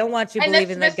 They don't want you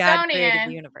believing that God created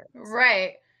the universe.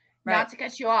 Right. Not to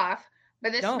cut you off,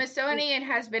 but the Smithsonian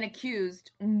has been accused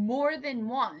more than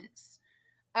once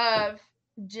of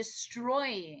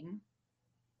destroying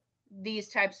these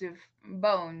types of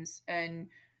bones and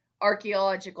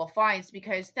archaeological finds,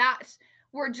 because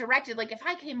were directed, like if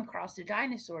I came across a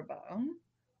dinosaur bone,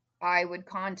 I would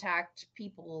contact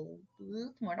people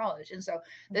with more knowledge. And so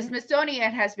the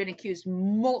Smithsonian has been accused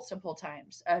multiple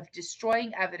times of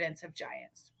destroying evidence of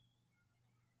giants.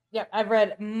 Yeah, I've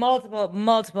read multiple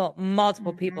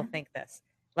people think this.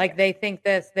 Like they think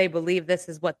this, they believe this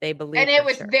is what they believe. And it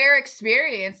was their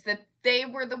experience that they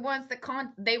were the ones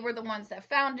that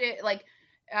found it. Like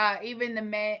even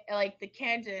the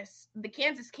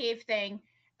Kansas cave thing.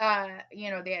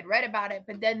 they had read about it,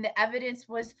 but then the evidence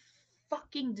was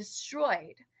fucking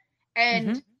destroyed.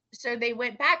 And so they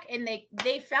went back and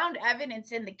they found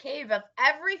evidence in the cave of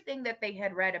everything that they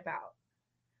had read about,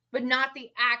 but not the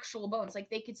actual bones. Like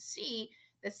they could see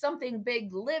that something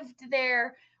big lived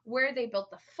there, where they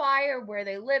built the fire, where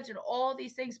they lived, and all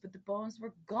these things, but the bones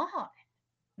were gone.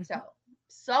 So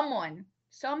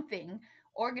something,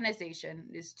 organization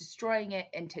is destroying it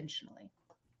intentionally.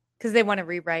 Because they want to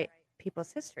rewrite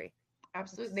people's history.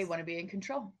 Absolutely. They want to be in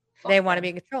control. They want to be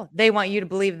in control. They want you to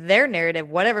believe their narrative,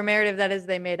 whatever narrative that is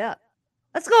they made up.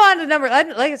 Let's go on to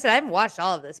like I said, I haven't watched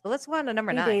all of this, but let's go on to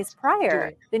number 9. 3 days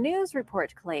prior, the news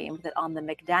report claimed that on the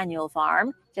McDaniel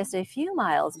farm, just a few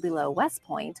miles below West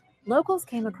Point, locals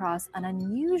came across an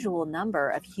unusual number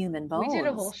of human bones. We did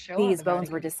a whole show. These bones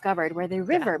were discovered where the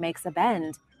river makes a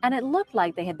bend, and it looked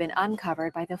like they had been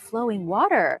uncovered by the flowing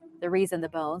water. The reason the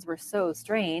bones were so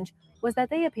strange was that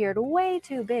they appeared way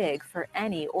too big for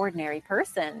any ordinary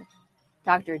person.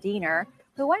 Dr. Diener,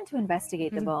 who went to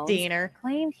investigate the bones,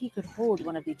 claimed he could hold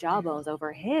one of the jawbones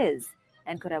over his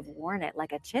and could have worn it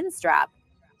like a chin strap.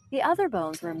 The other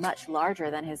bones were much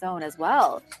larger than his own as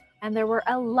well, and there were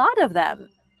a lot of them.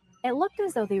 It looked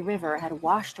as though the river had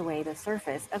washed away the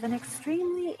surface of an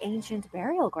extremely ancient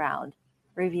burial ground,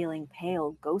 revealing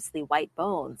pale, ghostly white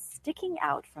bones sticking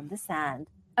out from the sand.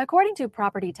 According to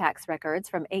property tax records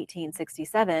from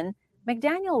 1867,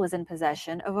 McDaniel was in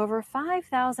possession of over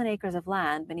 5,000 acres of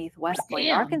land beneath West Point,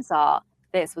 Arkansas.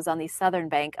 This was on the southern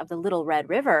bank of the Little Red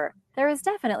River. There is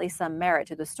definitely some merit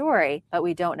to the story, but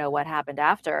we don't know what happened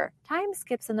after. Time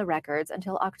skips in the records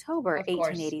until October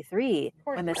 1883,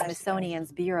 when the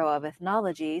Smithsonian's Bureau of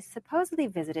Ethnology supposedly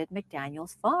visited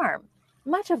McDaniel's farm.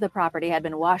 Much of the property had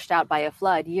been washed out by a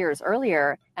flood years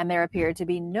earlier, and there appeared to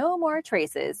be no more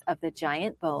traces of the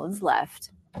giant bones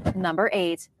left. Number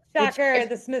 8. Shocker,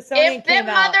 the Smithsonian if them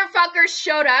motherfuckers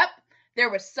showed up, there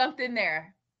was something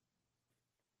there.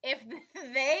 If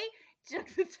they took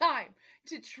the time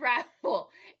to travel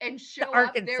and show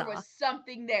up, there was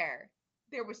something there.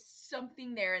 There was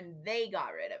something there, and they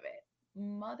got rid of it.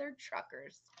 Mother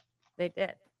truckers. They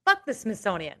did. Fuck the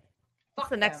Smithsonian. What's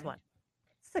the next one?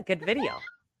 It's a good video.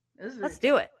 Let's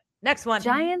do it. Next one.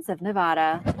 Giants of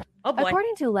Nevada. Oh boy.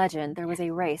 According to legend, there was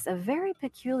a race of very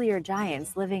peculiar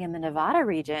giants living in the Nevada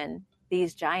region.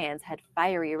 These giants had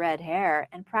fiery red hair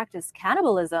and practiced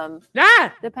cannibalism.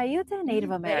 The Paiute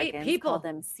Native Americans called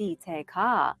them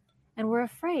Si-Te-Ka and were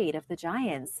afraid of the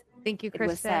giants. Thank you, Kristen.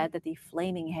 It was said that the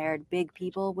flaming-haired big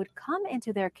people would come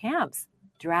into their camps,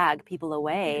 drag people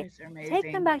away,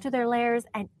 take them back to their lairs,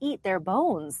 and eat their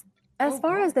bones. As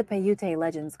far as the Paiute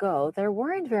legends go, there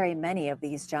weren't very many of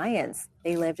these giants.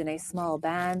 They lived in a small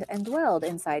band and dwelled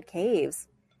inside caves.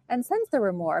 And since there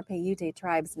were more Paiute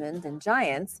tribesmen than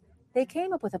giants, they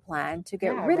came up with a plan to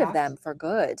get rid of them for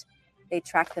good. They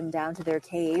tracked them down to their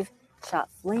cave, shot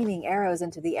flaming arrows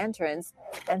into the entrance,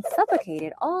 and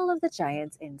suffocated all of the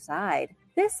giants inside.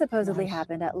 This supposedly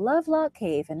happened at Lovelock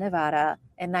Cave in Nevada.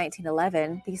 In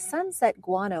 1911, the Sunset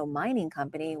Guano Mining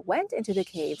Company went into the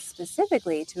cave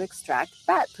specifically to extract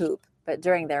bat poop. But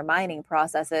during their mining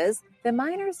processes, the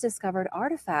miners discovered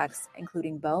artifacts,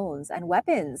 including bones and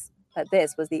weapons. But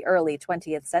this was the early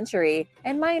 20th century,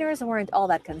 and miners weren't all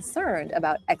that concerned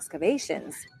about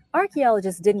excavations.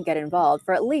 Archaeologists didn't get involved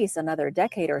for at least another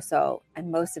decade or so,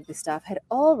 and most of the stuff had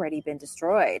already been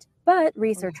destroyed. But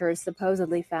researchers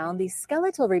supposedly found the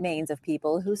skeletal remains of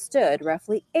people who stood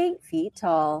roughly 8 feet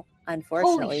tall.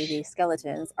 Unfortunately, these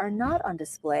skeletons are not on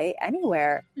display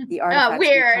anywhere. The artifacts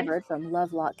recovered from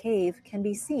Lovelock Cave can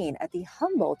be seen at the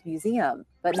Humboldt Museum,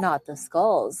 but not the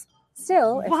skulls.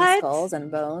 Still, if the skulls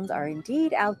and bones are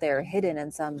indeed out there hidden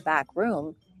in some back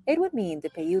room, it would mean the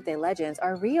Paiute legends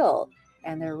are real,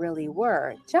 and there really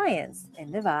were giants in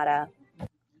Nevada.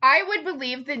 I would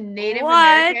believe the Native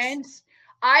Americans.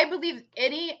 I believe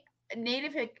any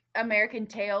Native American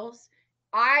tales.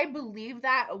 I believe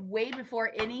that way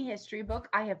before any history book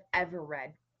I have ever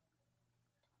read.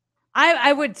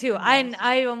 I would too.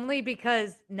 I only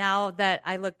because now that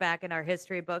I look back in our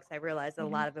history books, I realize a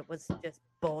lot of it was just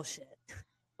bullshit.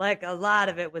 Like a lot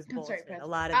of it was bullshit. A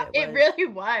lot of it was. It really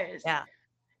was. Yeah.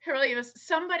 It really was.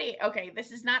 Somebody, okay,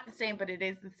 this is not the same, but it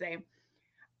is the same.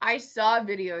 I saw a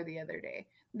video the other day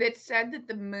that said that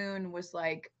the moon was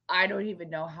like, I don't even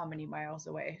know how many miles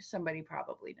away. Somebody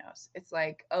probably knows. It's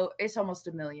like, it's almost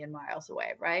 1 million miles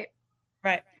away, right?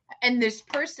 Right. And this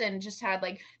person just had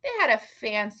they had a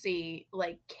fancy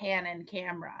Canon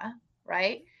camera,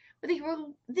 right? But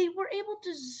they were able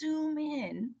to zoom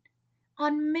in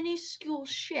on minuscule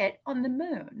shit on the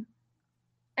moon.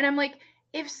 And I'm like,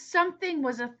 if something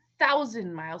was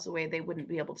 1,000 miles away, they wouldn't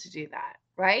be able to do that,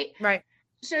 right? Right.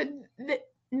 So the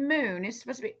moon is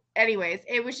supposed to be. Anyways,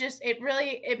 it was just it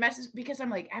messes because I'm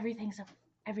like everything's a lie.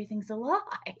 Everything is a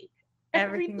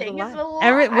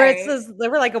lie. Where it says they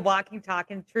were like a walking,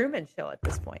 talking Truman Show at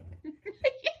this point.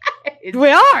 Yes. We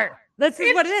are. This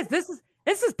is what it is.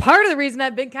 This is part of the reason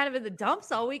I've been kind of in the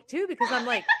dumps all week too, because I'm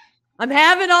like, I'm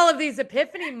having all of these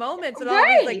epiphany moments and all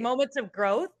these like moments of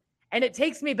growth. And it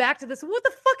takes me back to this. What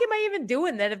the fuck am I even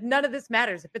doing then if none of this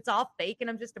matters? If it's all fake and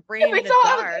I'm just a brain in a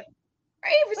jar. Right?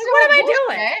 Like, what am I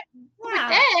doing? Yeah. But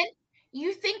then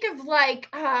you think of like,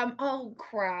 oh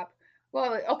crap.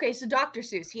 Well, okay, so Dr.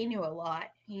 Seuss, he knew a lot.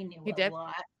 He knew a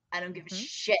lot. I don't give a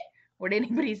shit what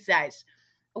anybody says.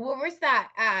 What was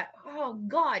that? Oh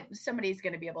God, somebody's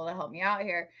gonna be able to help me out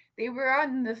here. They were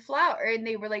on the flower and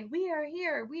they were like, "We are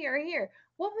here, we are here."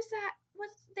 What was that?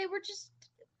 It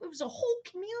was a whole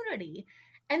community,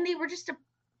 and they were just a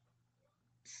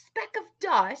speck of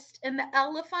dust. And the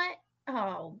elephant.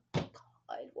 Oh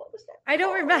God, what was that? I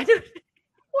don't remember.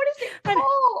 What is it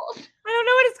called? I don't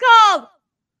know what it's called.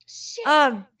 Shit.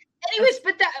 Anyways,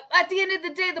 but at the end of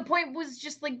the day, the point was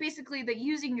just like basically that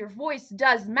using your voice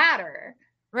does matter.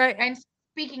 Right. And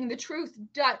speaking the truth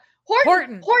does.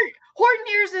 Horton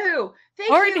hears a who.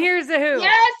 Horton hears a who.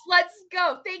 Yes, let's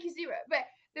go. Thank you, Zero. But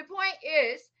the point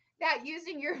is that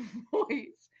using your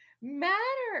voice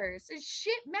matters.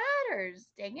 Shit matters.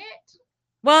 Dang it.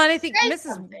 Well, and I think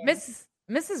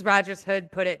Mrs. Rogers Hood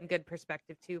put it in good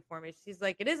perspective too for me. She's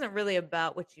like, it isn't really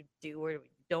about what you do or what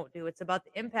you don't do. It's about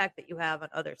the impact that you have on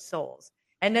other souls.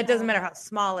 And that doesn't matter how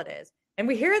small it is. And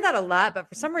we hear that a lot, but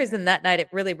for some reason that night it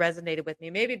really resonated with me.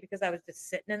 Maybe because I was just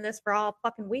sitting in this for all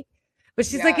fucking week. But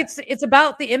she's like, it's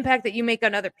about the impact that you make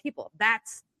on other people.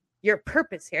 That's your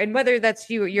purpose here. And whether that's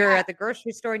you're at the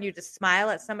grocery store and you just smile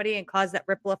at somebody and cause that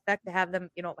ripple effect to have them,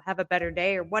 have a better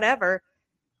day or whatever.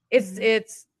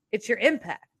 It's your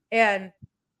impact. And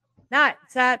then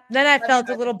I felt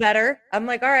a little better. I'm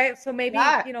like, all right, so maybe,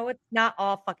 it's not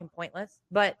all fucking pointless,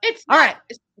 but it's all right.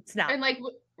 It's not. And like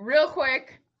real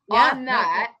quick on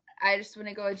that, I just want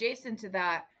to go adjacent to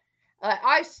that.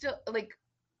 I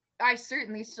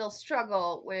certainly still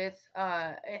struggle with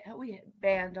we get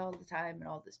banned all the time and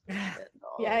all this bullshit.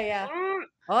 Yeah,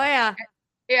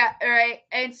 right.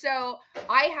 And so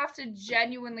I have to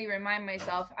genuinely remind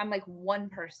myself, I'm like one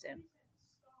person.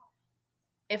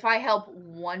 If I help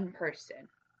one person,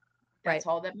 that's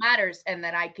all that matters. And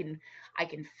then I can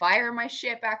fire my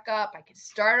shit back up. I can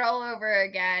start all over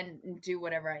again and do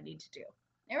whatever I need to do.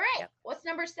 All right. Yep. What's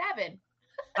number 7?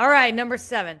 All right, number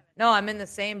 7. No, I'm in the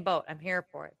same boat. I'm here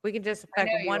for it. We can just affect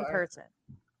one person.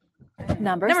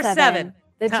 Number 7.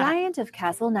 The Giant of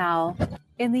Castelnau.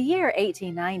 In the year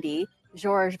 1890,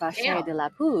 Georges Vacher de la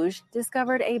Pouge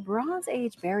discovered a Bronze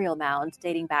Age burial mound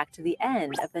dating back to the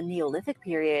end of the Neolithic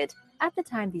period, at the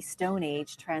time the Stone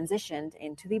Age transitioned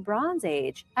into the Bronze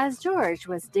Age. As George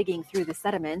was digging through the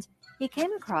sediment, he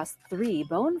came across 3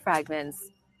 bone fragments.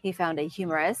 He found a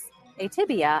humerus, a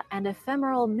tibia, and a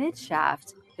femoral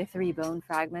midshaft. The 3 bone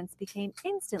fragments became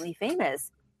instantly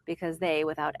famous because they,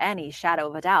 without any shadow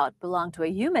of a doubt, belonged to a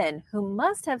human who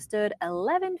must have stood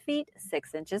 11 feet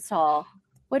 6 inches tall.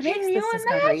 What makes this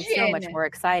discovery so much more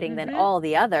exciting than all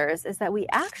the others is that we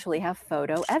actually have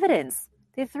photo evidence.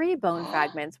 The 3 bone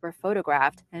fragments were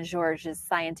photographed, and Georges'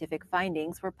 scientific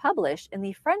findings were published in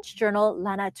the French journal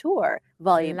La Nature,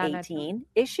 Volume 18,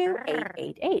 Issue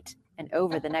 888. And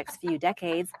over the next few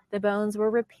decades, the bones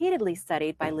were repeatedly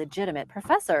studied by legitimate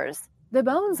professors. The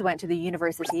bones went to the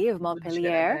University of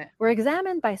Montpellier, were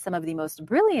examined by some of the most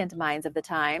brilliant minds of the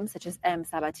time, such as M.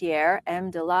 Sabatier,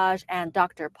 M. Delage, and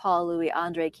Dr.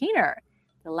 Paul-Louis-André Kiener.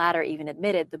 The latter even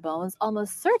admitted the bones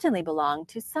almost certainly belonged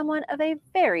to someone of a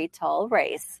very tall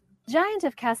race. Giant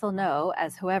of Castelnau,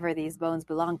 as whoever these bones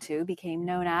belonged to became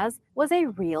known as, was a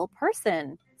real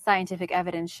person. Scientific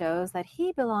evidence shows that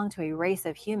he belonged to a race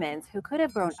of humans who could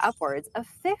have grown upwards of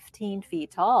 15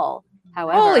 feet tall.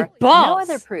 However, no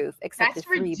other proof except the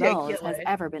 3 bones has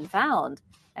ever been found.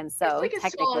 And so,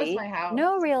 technically,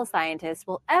 no real scientist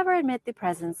will ever admit the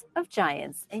presence of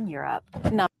giants in Europe.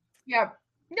 No,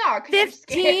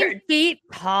 15 feet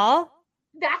tall?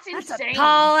 That's insane. That's a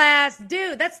tall ass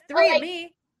dude. That's 3 of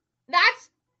me. That's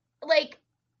like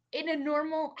in a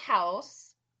normal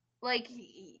house, like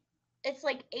it's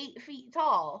like 8 feet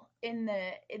tall in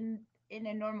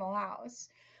a normal house.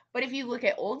 But if you look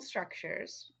at old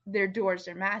structures, their doors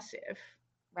are massive.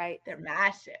 Right. They're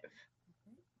massive.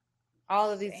 All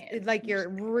of these, like your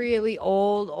really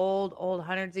old,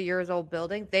 hundreds of years old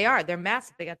buildings, they're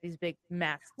massive. They got these big,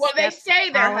 massive. Well, they say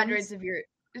they're hundreds of years.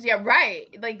 Yeah,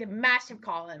 right. Like the massive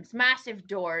columns, massive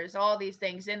doors, all these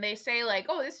things. And they say like,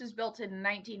 oh, this was built in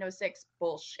 1906.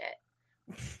 Bullshit.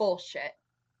 Bullshit.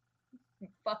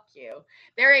 Fuck you.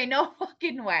 There ain't no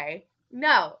fucking way.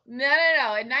 No. In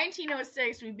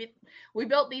 1906, we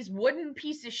built these wooden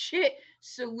piece of shit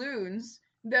saloons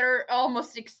that are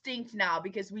almost extinct now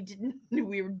because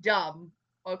we were dumb.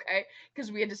 Okay,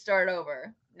 because we had to start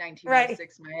over.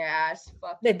 1906, right. My ass.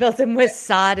 Fuck. They built them with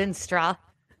sod and straw.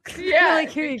 Yeah, like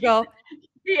here you go.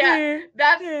 Yeah,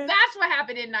 that's what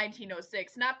happened in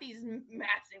 1906. Not these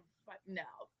massive. No,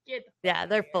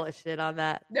 they're full of shit on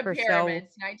that. The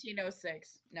pyramids,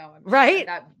 1906. No, I'm right.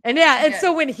 And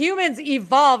so when humans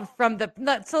evolved from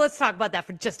so let's talk about that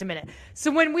for just a minute.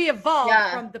 So when we evolved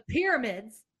from the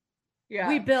pyramids,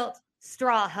 we built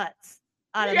straw huts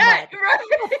out of mud. Right.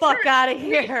 Get the fuck out of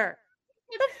here.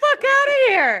 Get the fuck out of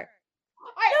here.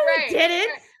 We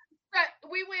didn't.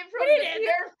 We went from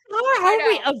How are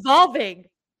we evolving?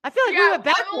 I feel like we went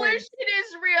backwards. Evolution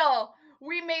is real.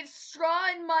 We made straw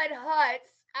and mud huts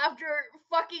after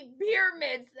fucking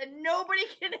pyramids that nobody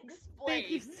can explain. Thank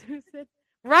you, Susan.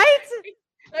 Right?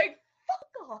 Like,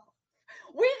 fuck off.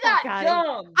 We got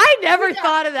dumb. I never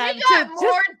thought of that until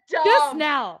just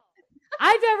now.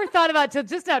 I never thought about it till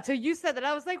just now, till you said that.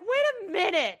 I was like, wait a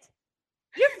minute.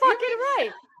 You're fucking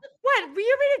right. What? You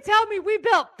mean to tell me we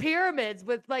built pyramids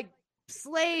with like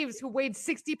slaves who weighed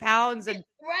 60 pounds and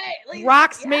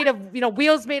rocks made of,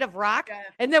 wheels made of rock. Yeah.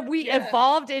 And then we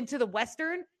evolved into the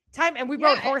Western time and we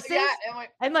rode horses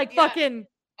and fucking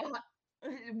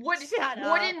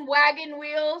wooden wagon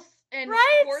wheels and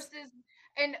horses.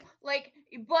 And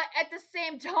but at the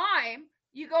same time,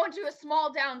 you go into a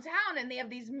small downtown and they have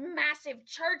these massive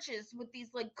churches with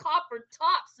these copper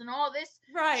tops and all this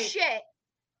shit.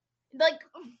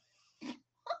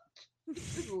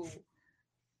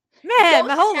 Man,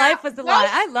 my whole life was a lie.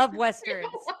 I love Westerns.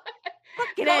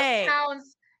 Fucking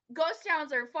ghost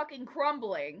towns are fucking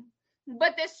crumbling.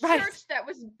 But this church that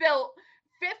was built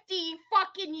 50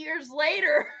 fucking years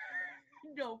later.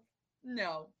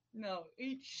 No.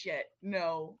 Eat shit.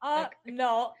 No.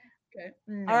 No. Okay.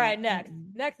 All right, next.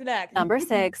 Number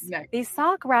 6, the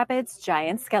Sauk Rapids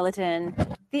giant skeleton.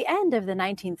 The end of the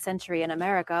 19th century in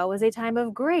America was a time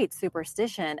of great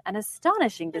superstition and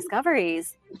astonishing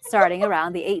discoveries. Starting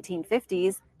around the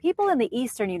 1850s, people in the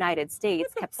eastern United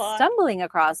States kept stumbling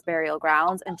across burial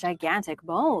grounds and gigantic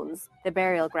bones. The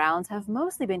burial grounds have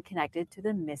mostly been connected to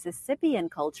the Mississippian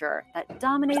culture that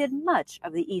dominated much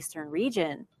of the eastern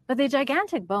region. But the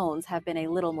gigantic bones have been a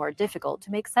little more difficult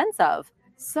to make sense of.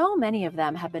 So many of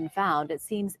them have been found, it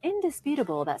seems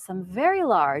indisputable that some very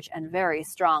large and very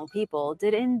strong people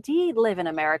did indeed live in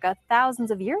America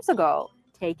thousands of years ago.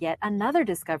 Take yet another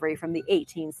discovery from the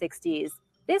 1860s.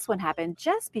 This one happened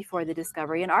just before the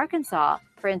discovery in Arkansas,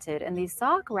 printed in the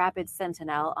Sauk Rapids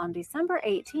Sentinel on December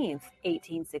 18th,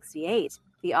 1868.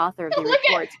 The author of the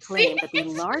report claimed that the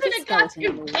largest skeleton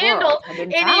in the world had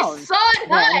been found.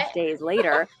 Then, days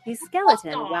later, the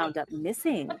skeleton wound up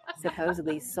missing,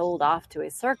 supposedly sold off to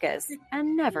a circus,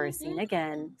 and never seen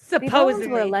again. The bones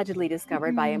were allegedly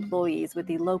discovered by employees with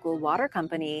the local water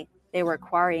company. They were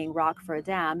quarrying rock for a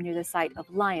dam near the site of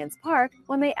Lions Park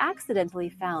when they accidentally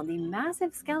found the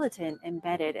massive skeleton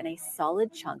embedded in a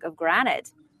solid chunk of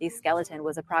granite. The skeleton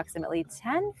was approximately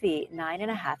 10 feet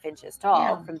 9.5 inches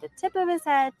tall from the tip of his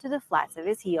head to the flats of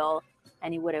his heel,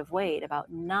 and he would have weighed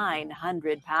about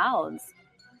 900 pounds.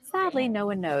 Sadly, no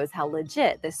one knows how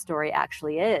legit this story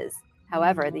actually is.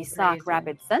 However, the Sauk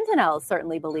Rapids Sentinel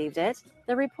certainly believed it.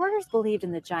 The reporters believed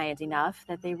in the giant enough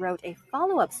that they wrote a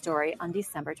follow-up story on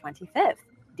December 25th,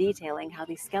 detailing how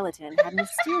the skeleton had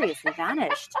mysteriously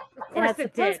vanished. It had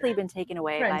supposedly been taken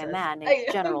away by a man named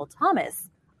General Thomas.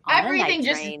 Everything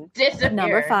just disappeared.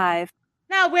 Number 5.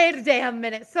 Now, wait a damn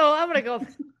minute. So I'm going to go.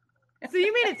 So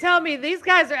you mean to tell me these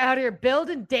guys are out here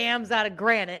building dams out of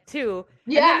granite, too?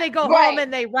 Yeah. And then they go home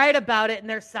and they write about it in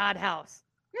their sod house.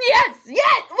 Yes.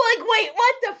 Wait,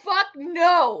 what the fuck?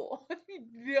 No.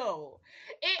 No.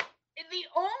 The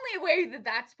only way that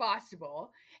that's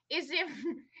possible is if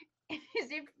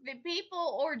the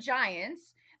people or giants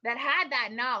that had that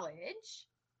knowledge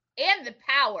and the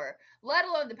power, let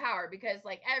alone the power, because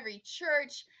every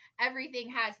church, everything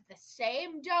has the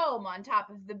same dome on top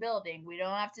of the building. We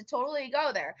don't have to totally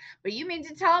go there. But you mean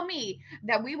to tell me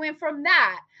that we went from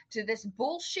that to this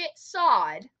bullshit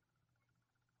sod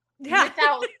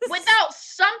without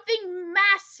something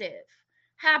massive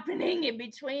happening in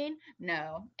between?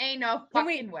 No, ain't no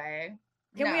fucking way.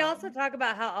 Can we also talk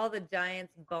about how all the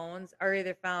giants' bones are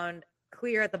either found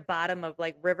clear at the bottom of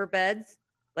riverbeds?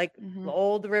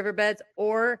 Old riverbeds,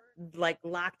 or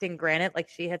locked in granite, like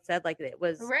she had said, it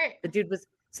was the dude was.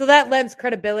 So that lends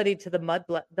credibility to the mud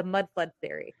flood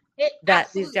theory.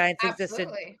 that these giants existed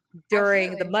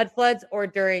during the mud floods or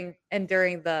during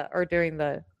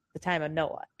the time of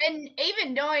Noah. And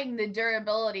even knowing the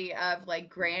durability of like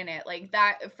granite, like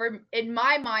that, for in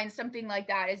my mind, something like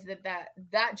that is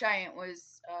that giant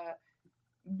was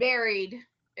buried,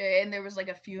 and there was like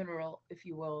a funeral, if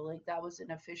you will, like that was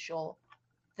an official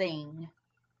thing.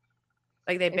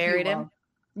 Like they buried him.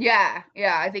 Yeah,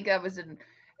 I think that was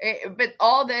but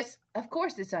all this, of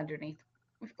course, it's underneath.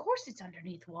 Of course, it's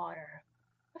underneath water.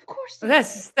 Of course.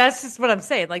 That's just what I'm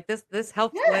saying. Like this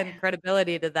helps lend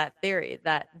credibility to that theory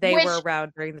that they were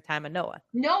around during the time of Noah.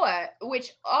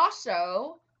 Which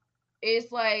also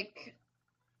is like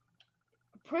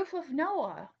proof of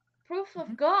Noah, proof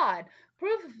of God,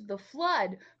 proof of the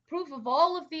flood, proof of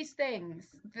all of these things.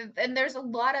 And there's a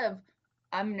lot of,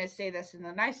 I'm going to say this in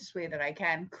the nicest way that I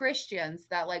can, Christians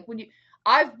that like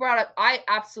I've brought up, I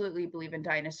absolutely believe in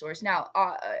dinosaurs. Now,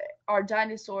 are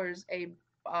dinosaurs a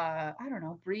I don't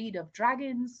know, breed of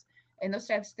dragons and those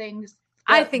types of things?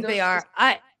 I think they are.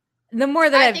 The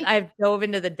more that I've dove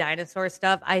into the dinosaur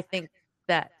stuff, I think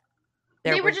that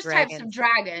they were just dragons. Types of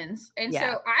dragons. And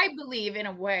so I believe in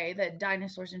a way that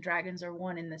dinosaurs and dragons are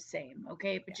one and the same,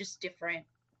 okay? But just different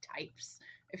types,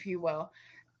 if you will.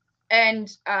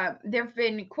 And there have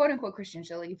been quote unquote Christians,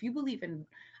 so like if you believe in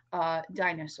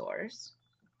dinosaurs,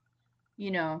 you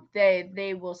know,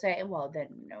 they will say, well, then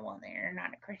no, they're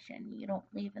not a Christian. You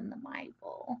don't believe in the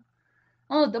Bible.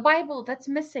 Oh, the Bible, that's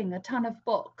missing a ton of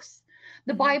books.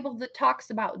 The Bible that talks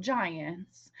about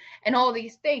giants and all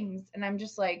these things. And I'm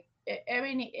just like, I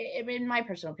mean, in my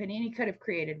personal opinion, he could have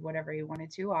created whatever he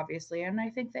wanted to, obviously. And I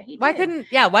think that he Why couldn't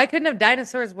have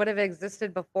dinosaurs would have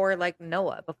existed before like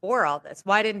Noah, before all this?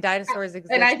 Why didn't dinosaurs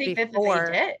exist and I think before?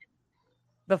 That they did.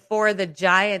 Before the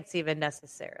giants even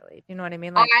necessarily. You know what I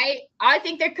mean? Like, I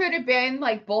think there could have been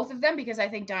like both of them because I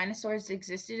think dinosaurs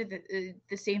existed at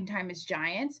the same time as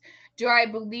giants. Do I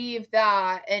believe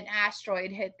that an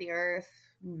asteroid hit the Earth?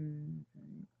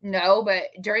 No, but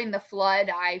during the flood,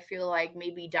 I feel like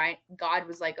maybe God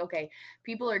was like, okay,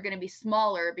 people are going to be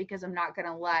smaller because I'm not going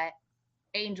to let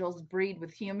angels breed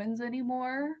with humans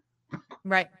anymore.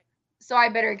 Right. So I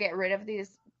better get rid of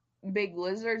these big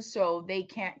lizards so they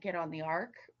can't get on the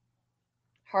ark.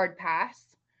 Hard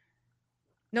pass.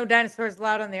 No dinosaurs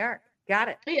allowed on the ark. Got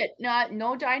it. Yeah,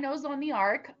 no dinos on the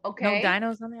ark. Okay. No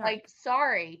dinos on the ark. Like,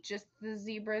 sorry, just the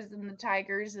zebras and the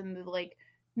tigers and the like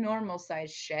normal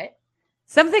size shit.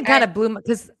 Something kind of blew me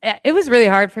because it was really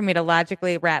hard for me to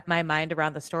logically wrap my mind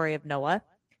around the story of Noah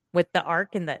with the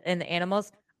ark and the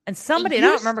animals. And somebody, I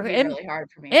don't remember, it really hard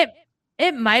for me.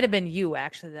 It might have been you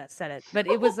actually that said it, but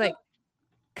it was like.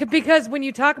 Because when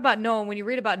you talk about Noah, when you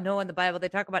read about Noah in the Bible, they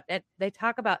talk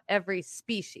about every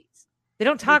species. They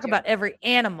don't talk about every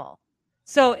animal.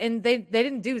 So, and they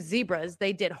didn't do zebras,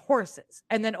 they did horses.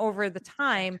 And then over the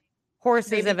time,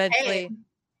 horses eventually,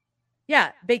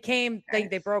 became,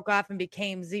 they broke off and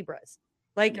became zebras.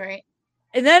 Like, right.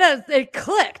 And then it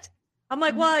clicked. I'm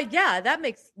like, well, yeah, that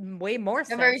makes way more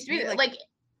sense. Very like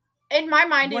in my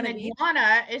mind, an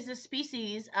iguana is a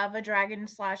species of a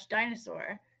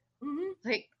dragon/dinosaur.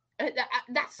 Like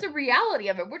that's the reality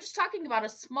of it. We're just talking about a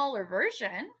smaller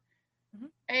version.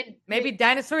 And maybe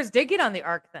dinosaurs did get on the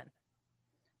ark then.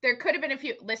 There could have been a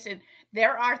few. Listen,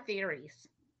 there are theories.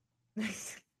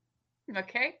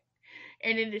 Okay?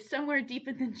 And it is somewhere deep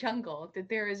in the jungle that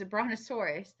there is a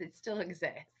brontosaurus that still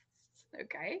exists.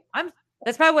 Okay?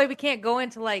 That's probably why we can't go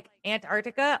into like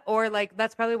Antarctica, or like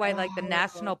that's probably why like the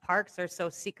national parks are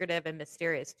so secretive and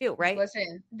mysterious too, right?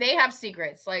 Listen, they have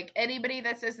secrets. Like anybody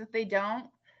that says that they don't.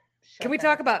 Can we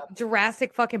talk about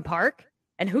Jurassic fucking Park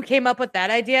and who came up with that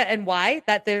idea and why?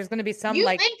 That there's going to be some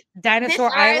like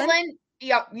dinosaur island?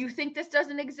 Yep. You think this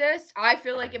doesn't exist? I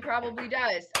feel like it probably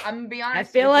does. I'm gonna be honest.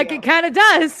 I feel like it kind of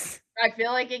does. I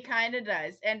feel like it kind of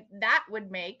does, and that would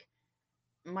make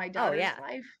my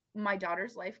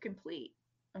daughter's life complete.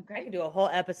 Okay. I could do a whole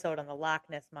episode on the Loch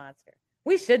Ness Monster.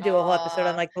 We should do a whole episode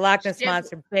on like the Loch Ness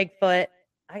Monster, Bigfoot.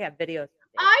 I got videos.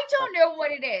 I don't know what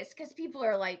it is because people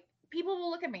will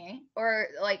look at me or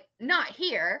like not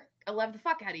here. I love the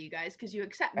fuck out of you guys because you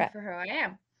accept me for who I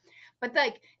am. But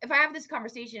like, if I have this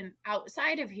conversation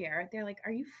outside of here, they're like,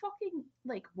 "Are you fucking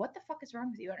like what the fuck is wrong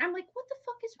with you?" And I'm like, "What the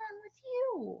fuck is wrong with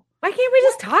you? Why can't we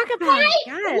just talk about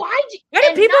it?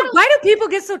 Why do people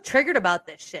get so triggered about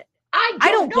this shit? I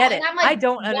don't get it. Like, I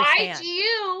don't understand. Why do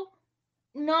you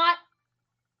not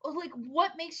like?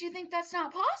 What makes you think that's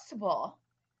not possible?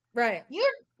 Right.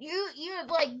 You're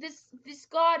like this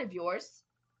God of yours,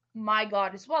 my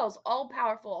God as well, is all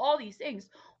powerful. All these things.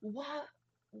 What?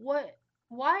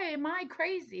 Why am I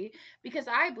crazy? Because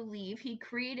I believe he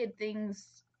created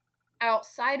things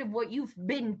outside of what you've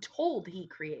been told he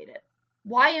created?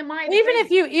 Why am I even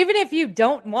if you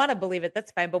don't want to believe it,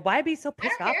 that's fine. But why be so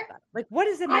pissed off about it? Like, what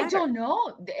does it matter? I don't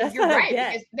know. That's You're right.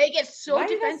 Because they get so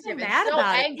defensive and so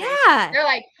angry. Yeah. They're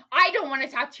like, I don't want to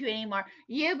talk to you anymore.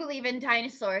 You believe in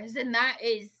dinosaurs, and that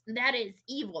is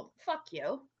evil. Fuck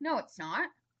you. No, it's not.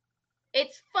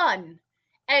 It's fun.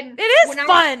 And it is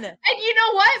fun. And you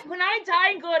know what? When I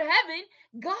die and go to heaven,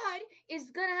 God is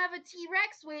gonna have a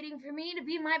T-Rex waiting for me to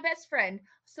be my best friend.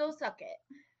 So suck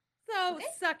it. So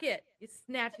suck it, you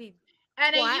snatchy.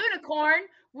 And twat. A unicorn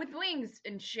with wings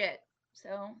and shit.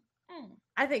 So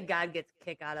I think God gets a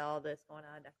kick out of all this going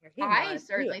on down here. I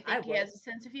certainly think he has a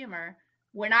sense of humor.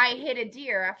 When I hit a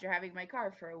deer after having my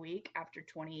car for a week after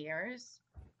 20 years,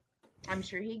 I'm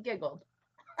sure he giggled.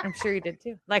 I'm sure he did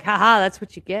too. Like, haha, that's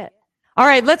what you get. All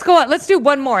right, let's go on. Let's do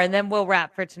one more and then we'll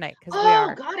wrap for tonight.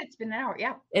 Oh God, it's been an hour.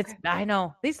 Yeah. It's I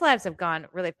know. These lives have gone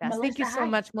really fast. Melissa, thank you so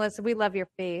much, Melissa. We love your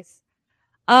face.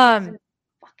 I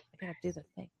gotta do the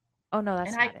thing. Oh no,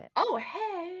 that's not it. Oh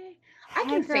hey. I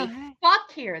can say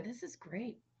fuck here. This is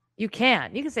great. You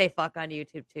can say fuck on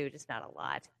YouTube too, just not a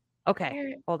lot.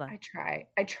 Okay, hold on. I try.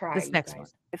 This next one.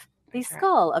 The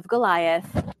skull of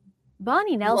Goliath.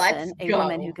 Bonnie Nelson, a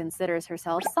woman who considers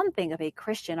herself something of a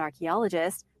Christian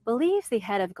archaeologist, believes the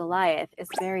head of Goliath is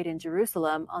buried in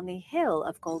Jerusalem on the hill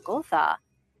of Golgotha.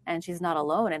 And she's not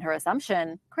alone in her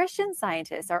assumption. Christian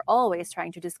scientists are always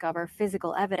trying to discover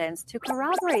physical evidence to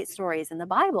corroborate stories in the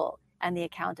Bible, and the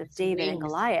account of David and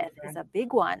Goliath is a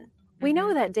big one. We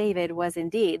know that David was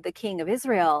indeed the king of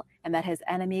Israel, and that his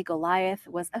enemy Goliath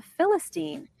was a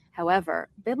Philistine. However,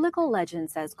 biblical legend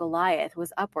says Goliath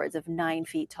was upwards of 9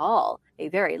 feet tall, a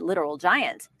very literal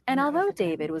giant. And although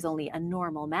David was only a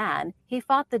normal man, he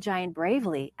fought the giant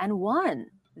bravely and won.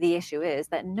 The issue is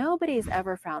that nobody's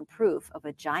ever found proof of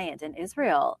a giant in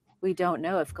Israel. We don't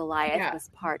know if Goliath was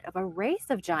part of a race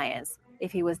of giants,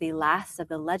 if he was the last of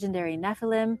the legendary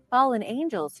Nephilim, fallen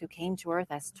angels who came to Earth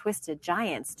as twisted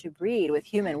giants to breed with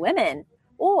human women,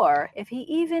 or if he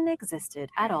even existed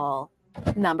at all.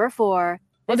 Number 4.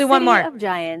 We'll do one more. Of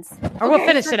Giants. Or we'll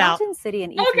finish it out. A city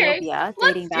in Ethiopia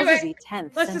dating back to the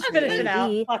 10th century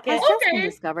AD has just been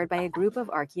discovered by a group of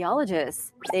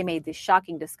archaeologists. They made the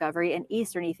shocking discovery in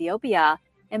eastern Ethiopia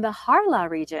in the Harla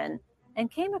region and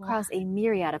came across a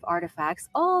myriad of artifacts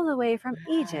all the way from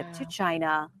Egypt to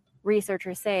China.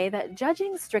 Researchers say that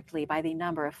judging strictly by the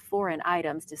number of foreign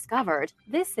items discovered,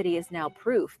 this city is now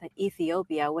proof that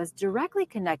Ethiopia was directly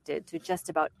connected to just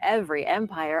about every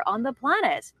empire on the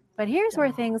planet. But here's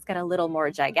where things get a little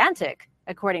more gigantic.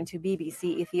 According to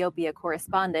BBC Ethiopia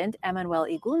correspondent Emmanuel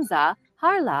Igunza,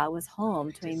 Harla was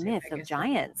home to a myth of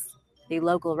giants. The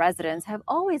local residents have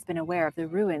always been aware of the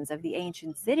ruins of the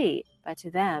ancient city, but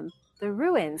to them, the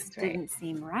ruins didn't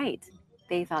seem right.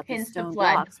 They thought the stone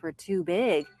blocks were too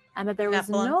big, and that there was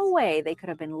no way they could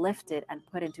have been lifted and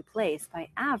put into place by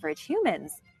average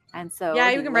humans. And so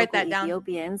you can write that down.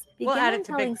 Ethiopians began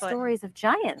telling stories of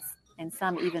giants. And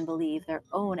some even believe their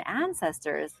own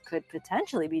ancestors could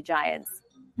potentially be giants.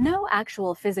 No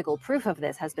actual physical proof of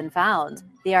this has been found.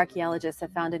 The archaeologists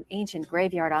have found an ancient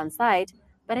graveyard on site,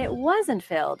 but it wasn't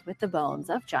filled with the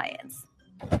bones of giants.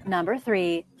 Number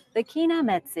 3. The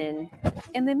Kinametsin.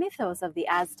 In the mythos of the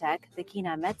Aztec, the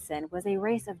Kinametsin was a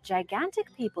race of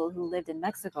gigantic people who lived in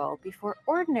Mexico before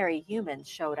ordinary humans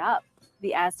showed up.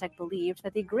 The Aztec believed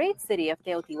that the great city of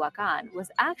Teotihuacan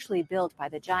was actually built by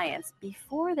the giants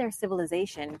before their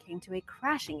civilization came to a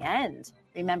crashing end.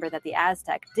 Remember that the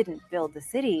Aztec didn't build the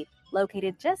city,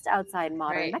 located just outside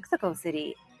modern Mexico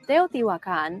City.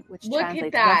 Teotihuacan, which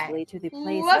translates roughly to the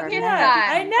place where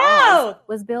man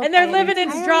was built, and they're living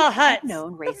in straw huts.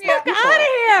 Known race of people.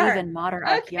 Even modern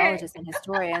archaeologists and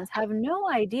historians have no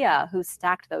idea who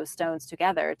stacked those stones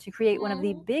together to create one of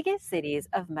the biggest cities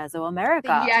of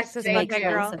Mesoamerica. Yes, they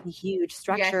do. Of the huge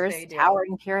structures,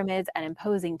 towering pyramids, and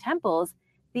imposing temples,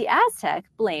 the Aztec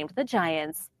blamed the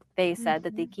giants. They said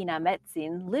that the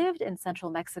Kinametsin lived in central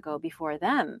Mexico before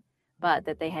them, but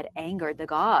that they had angered the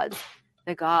gods.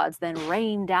 The gods then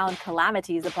rained down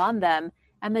calamities upon them,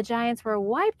 and the giants were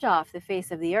wiped off the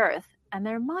face of the earth, and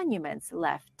their monuments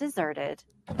left deserted.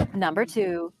 Number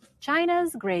 2.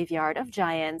 China's Graveyard of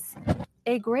Giants.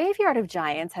 A graveyard of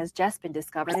giants has just been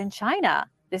discovered in China.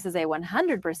 This is a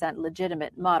 100%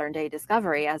 legitimate modern-day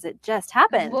discovery, as it just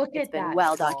happened. It's been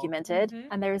well documented,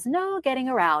 and there's no getting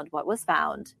around what was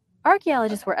found.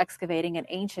 Archaeologists were excavating an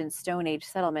ancient Stone Age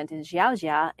settlement in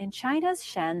Jiaojia in China's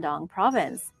Shandong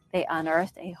province. They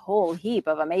unearthed a whole heap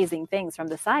of amazing things from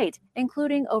the site,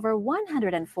 including over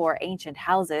 104 ancient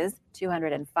houses,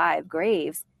 205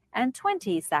 graves, and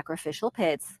 20 sacrificial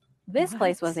pits. This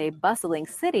place was a bustling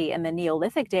city in the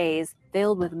Neolithic days,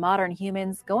 filled with modern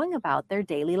humans going about their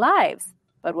daily lives.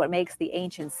 But what makes the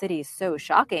ancient city so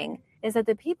shocking is that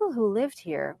the people who lived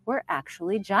here were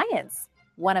actually giants.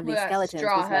 One of these skeletons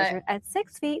was measured at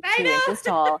 6 feet 2 inches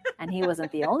tall, and he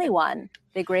wasn't the only one.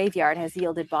 The graveyard has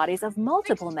yielded bodies of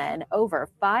multiple men over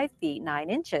 5 feet 9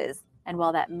 inches. And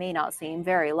while that may not seem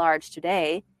very large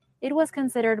today, it was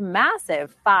considered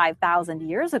massive 5,000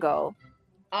 years ago.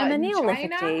 In the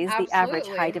Neolithic days, the average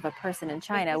height of a person in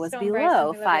China was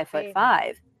below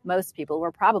 5'5". Most people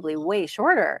were probably way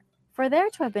shorter. For there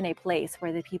to have been a place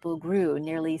where the people grew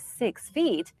nearly 6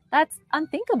 feet, that's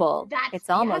unthinkable. It's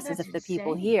almost as if the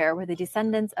people here were the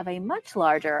descendants of a much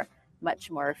larger, much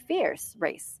more fierce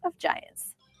race of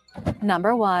giants.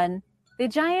 Number 1. The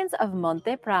giants of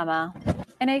Monte Prama.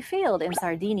 In a field in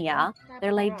Sardinia,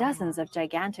 there lay dozens of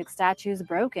gigantic statues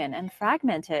broken and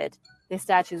fragmented. The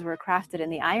statues were crafted in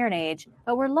the Iron Age,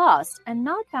 but were lost and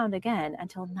not found again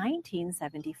until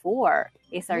 1974.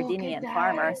 A Sardinian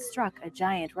farmer struck a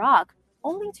giant rock,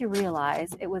 only to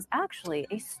realize it was actually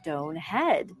a stone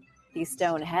head. The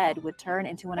stone head would turn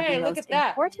into one of the most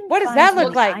important what does that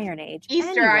look of like? the Iron Age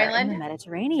Easter Island in the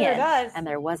Mediterranean. Sure does. And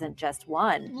there wasn't just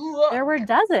one. There were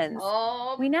dozens.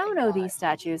 We now know these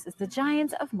statues as the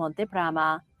giants of Monte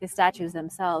Prama. The statues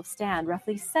themselves stand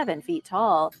roughly 7 feet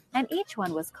tall, and each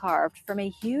one was carved from a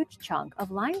huge chunk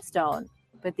of limestone.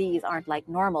 But these aren't like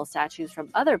normal statues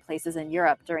from other places in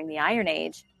Europe during the Iron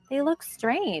Age. They look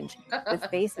strange, with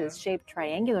faces shaped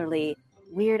triangularly,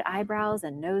 weird eyebrows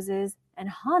and noses, and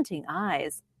haunting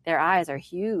eyes. Their eyes are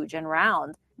huge and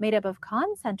round, made up of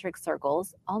concentric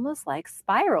circles, almost like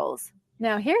spirals.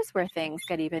 Now here's where things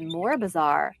get even more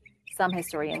bizarre. Some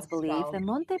historians believe the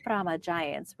Monte Prama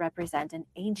giants represent an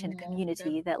ancient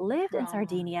community that lived in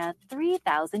Sardinia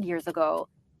 3,000 years ago.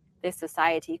 This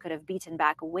society could have beaten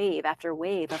back wave after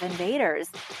wave of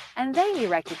invaders, and they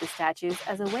erected the statues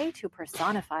as a way to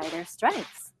personify their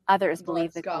strengths. Others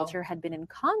believe the culture had been in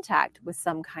contact with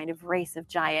some kind of race of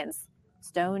giants,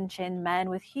 stone-chinned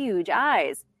men with huge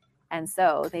eyes, and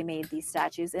so they made these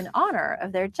statues in honor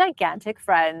of their gigantic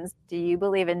friends. Do you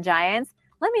believe in giants?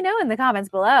 Let me know in the comments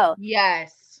below.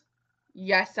 Yes,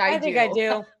 I think I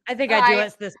do. I think I do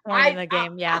at this point in the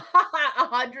game. Yeah,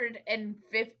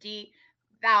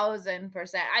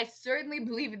 150,000%. I certainly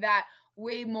believe that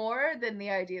way more than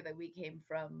the idea that we came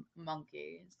from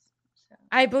monkeys. So.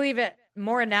 I believe it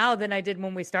more now than I did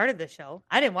when we started the show.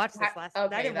 I didn't watch this last.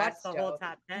 Okay, I didn't watch the whole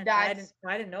top 10. I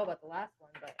didn't know about the last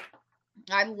one, but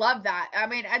I love that. I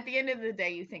mean, at the end of the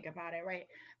day, you think about it, right?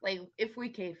 Like if we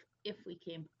came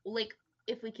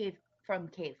from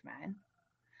cavemen,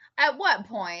 at what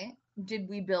point did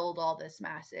we build all this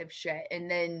massive shit and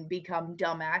then become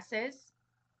dumbasses?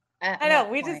 I know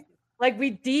we just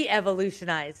we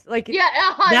de-evolutionized. Like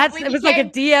it was like a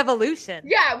de-evolution.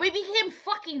 Yeah, we became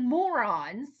fucking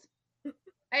morons.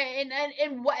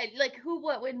 and what, like who,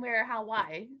 what, when, where, how,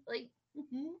 why? Like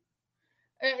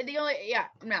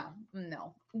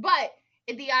no. But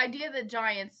the idea that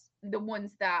giants, the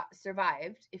ones that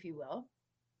survived, if you will,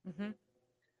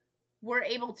 were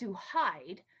able to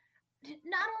hide.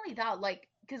 Not only that, like,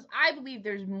 because I believe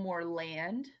there's more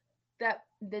land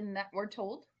than that we're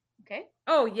told. Okay.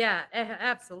 Oh yeah,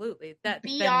 absolutely. That's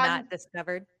been not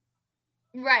discovered,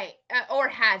 right? Or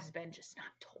has been, just not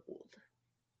told.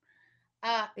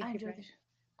 Thank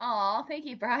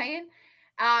you, Brian.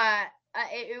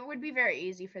 It would be very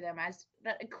easy for them, as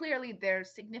clearly they're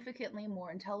significantly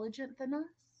more intelligent than us,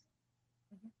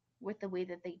 with the way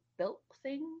that they built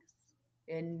things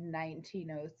in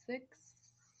 1906.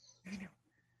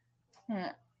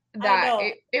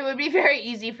 It would be very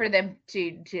easy for them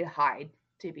to hide,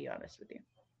 to be honest with you.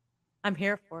 I'm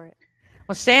here for it.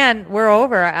 Well, Shan, we're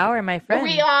over an hour, my friend.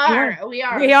 We are. So,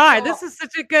 this is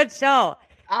such a good show.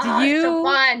 Do you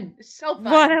so fun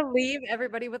want to leave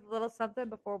everybody with a little something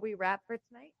before we wrap for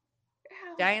tonight?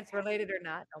 Giants related or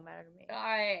not, don't matter to me.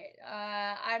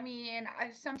 I mean,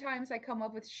 sometimes I come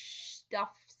up with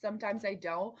stuff, sometimes I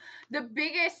don't.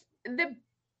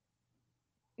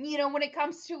 When it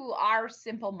comes to our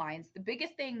simple minds, the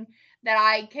biggest thing that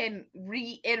I can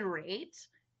reiterate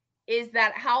is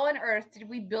that how on earth did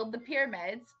we build the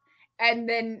pyramids and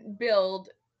then build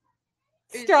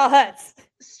straw huts?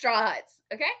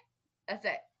 Okay? That's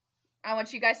it. I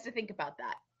want you guys to think about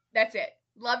that. That's it.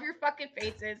 Love your fucking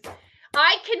faces.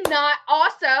 I cannot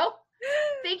also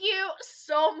thank you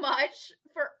so much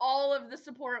for all of the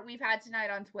support we've had tonight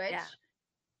on Twitch. Yeah.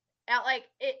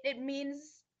 It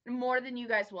means more than you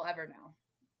guys will ever know.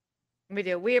 We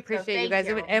do. We appreciate you guys.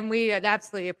 And we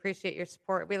absolutely appreciate your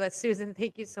support. Susan,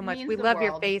 thank you so much. We love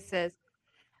your faces.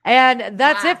 And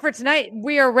that's it for tonight.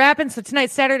 We are wrapping. So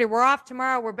tonight's Saturday. We're off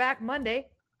tomorrow. We're back Monday.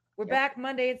 We're back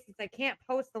Monday. And since I can't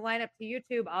post the lineup to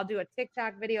YouTube, I'll do a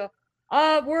TikTok video.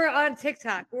 We're on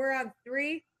TikTok. We're on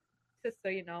 3, just so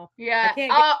you know. Yeah.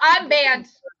 I'm banned,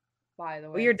 by the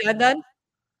way. Well, you're done?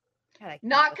 God,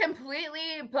 not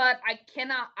completely, but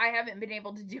I haven't been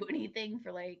able to do anything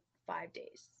for like 5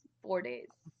 days, 4 days.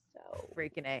 So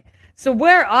freaking A. So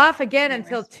we're off again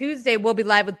until Tuesday. We'll be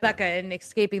live with Becca and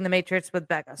Escaping the Matrix with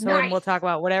Becca. So and we'll talk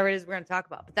about whatever it is we're going to talk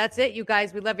about. But that's it, you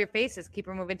guys. We love your faces. Keep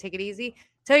her moving. Take it easy.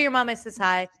 Tell your mom I says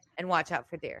hi and watch out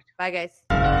for deer. Bye,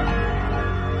 guys.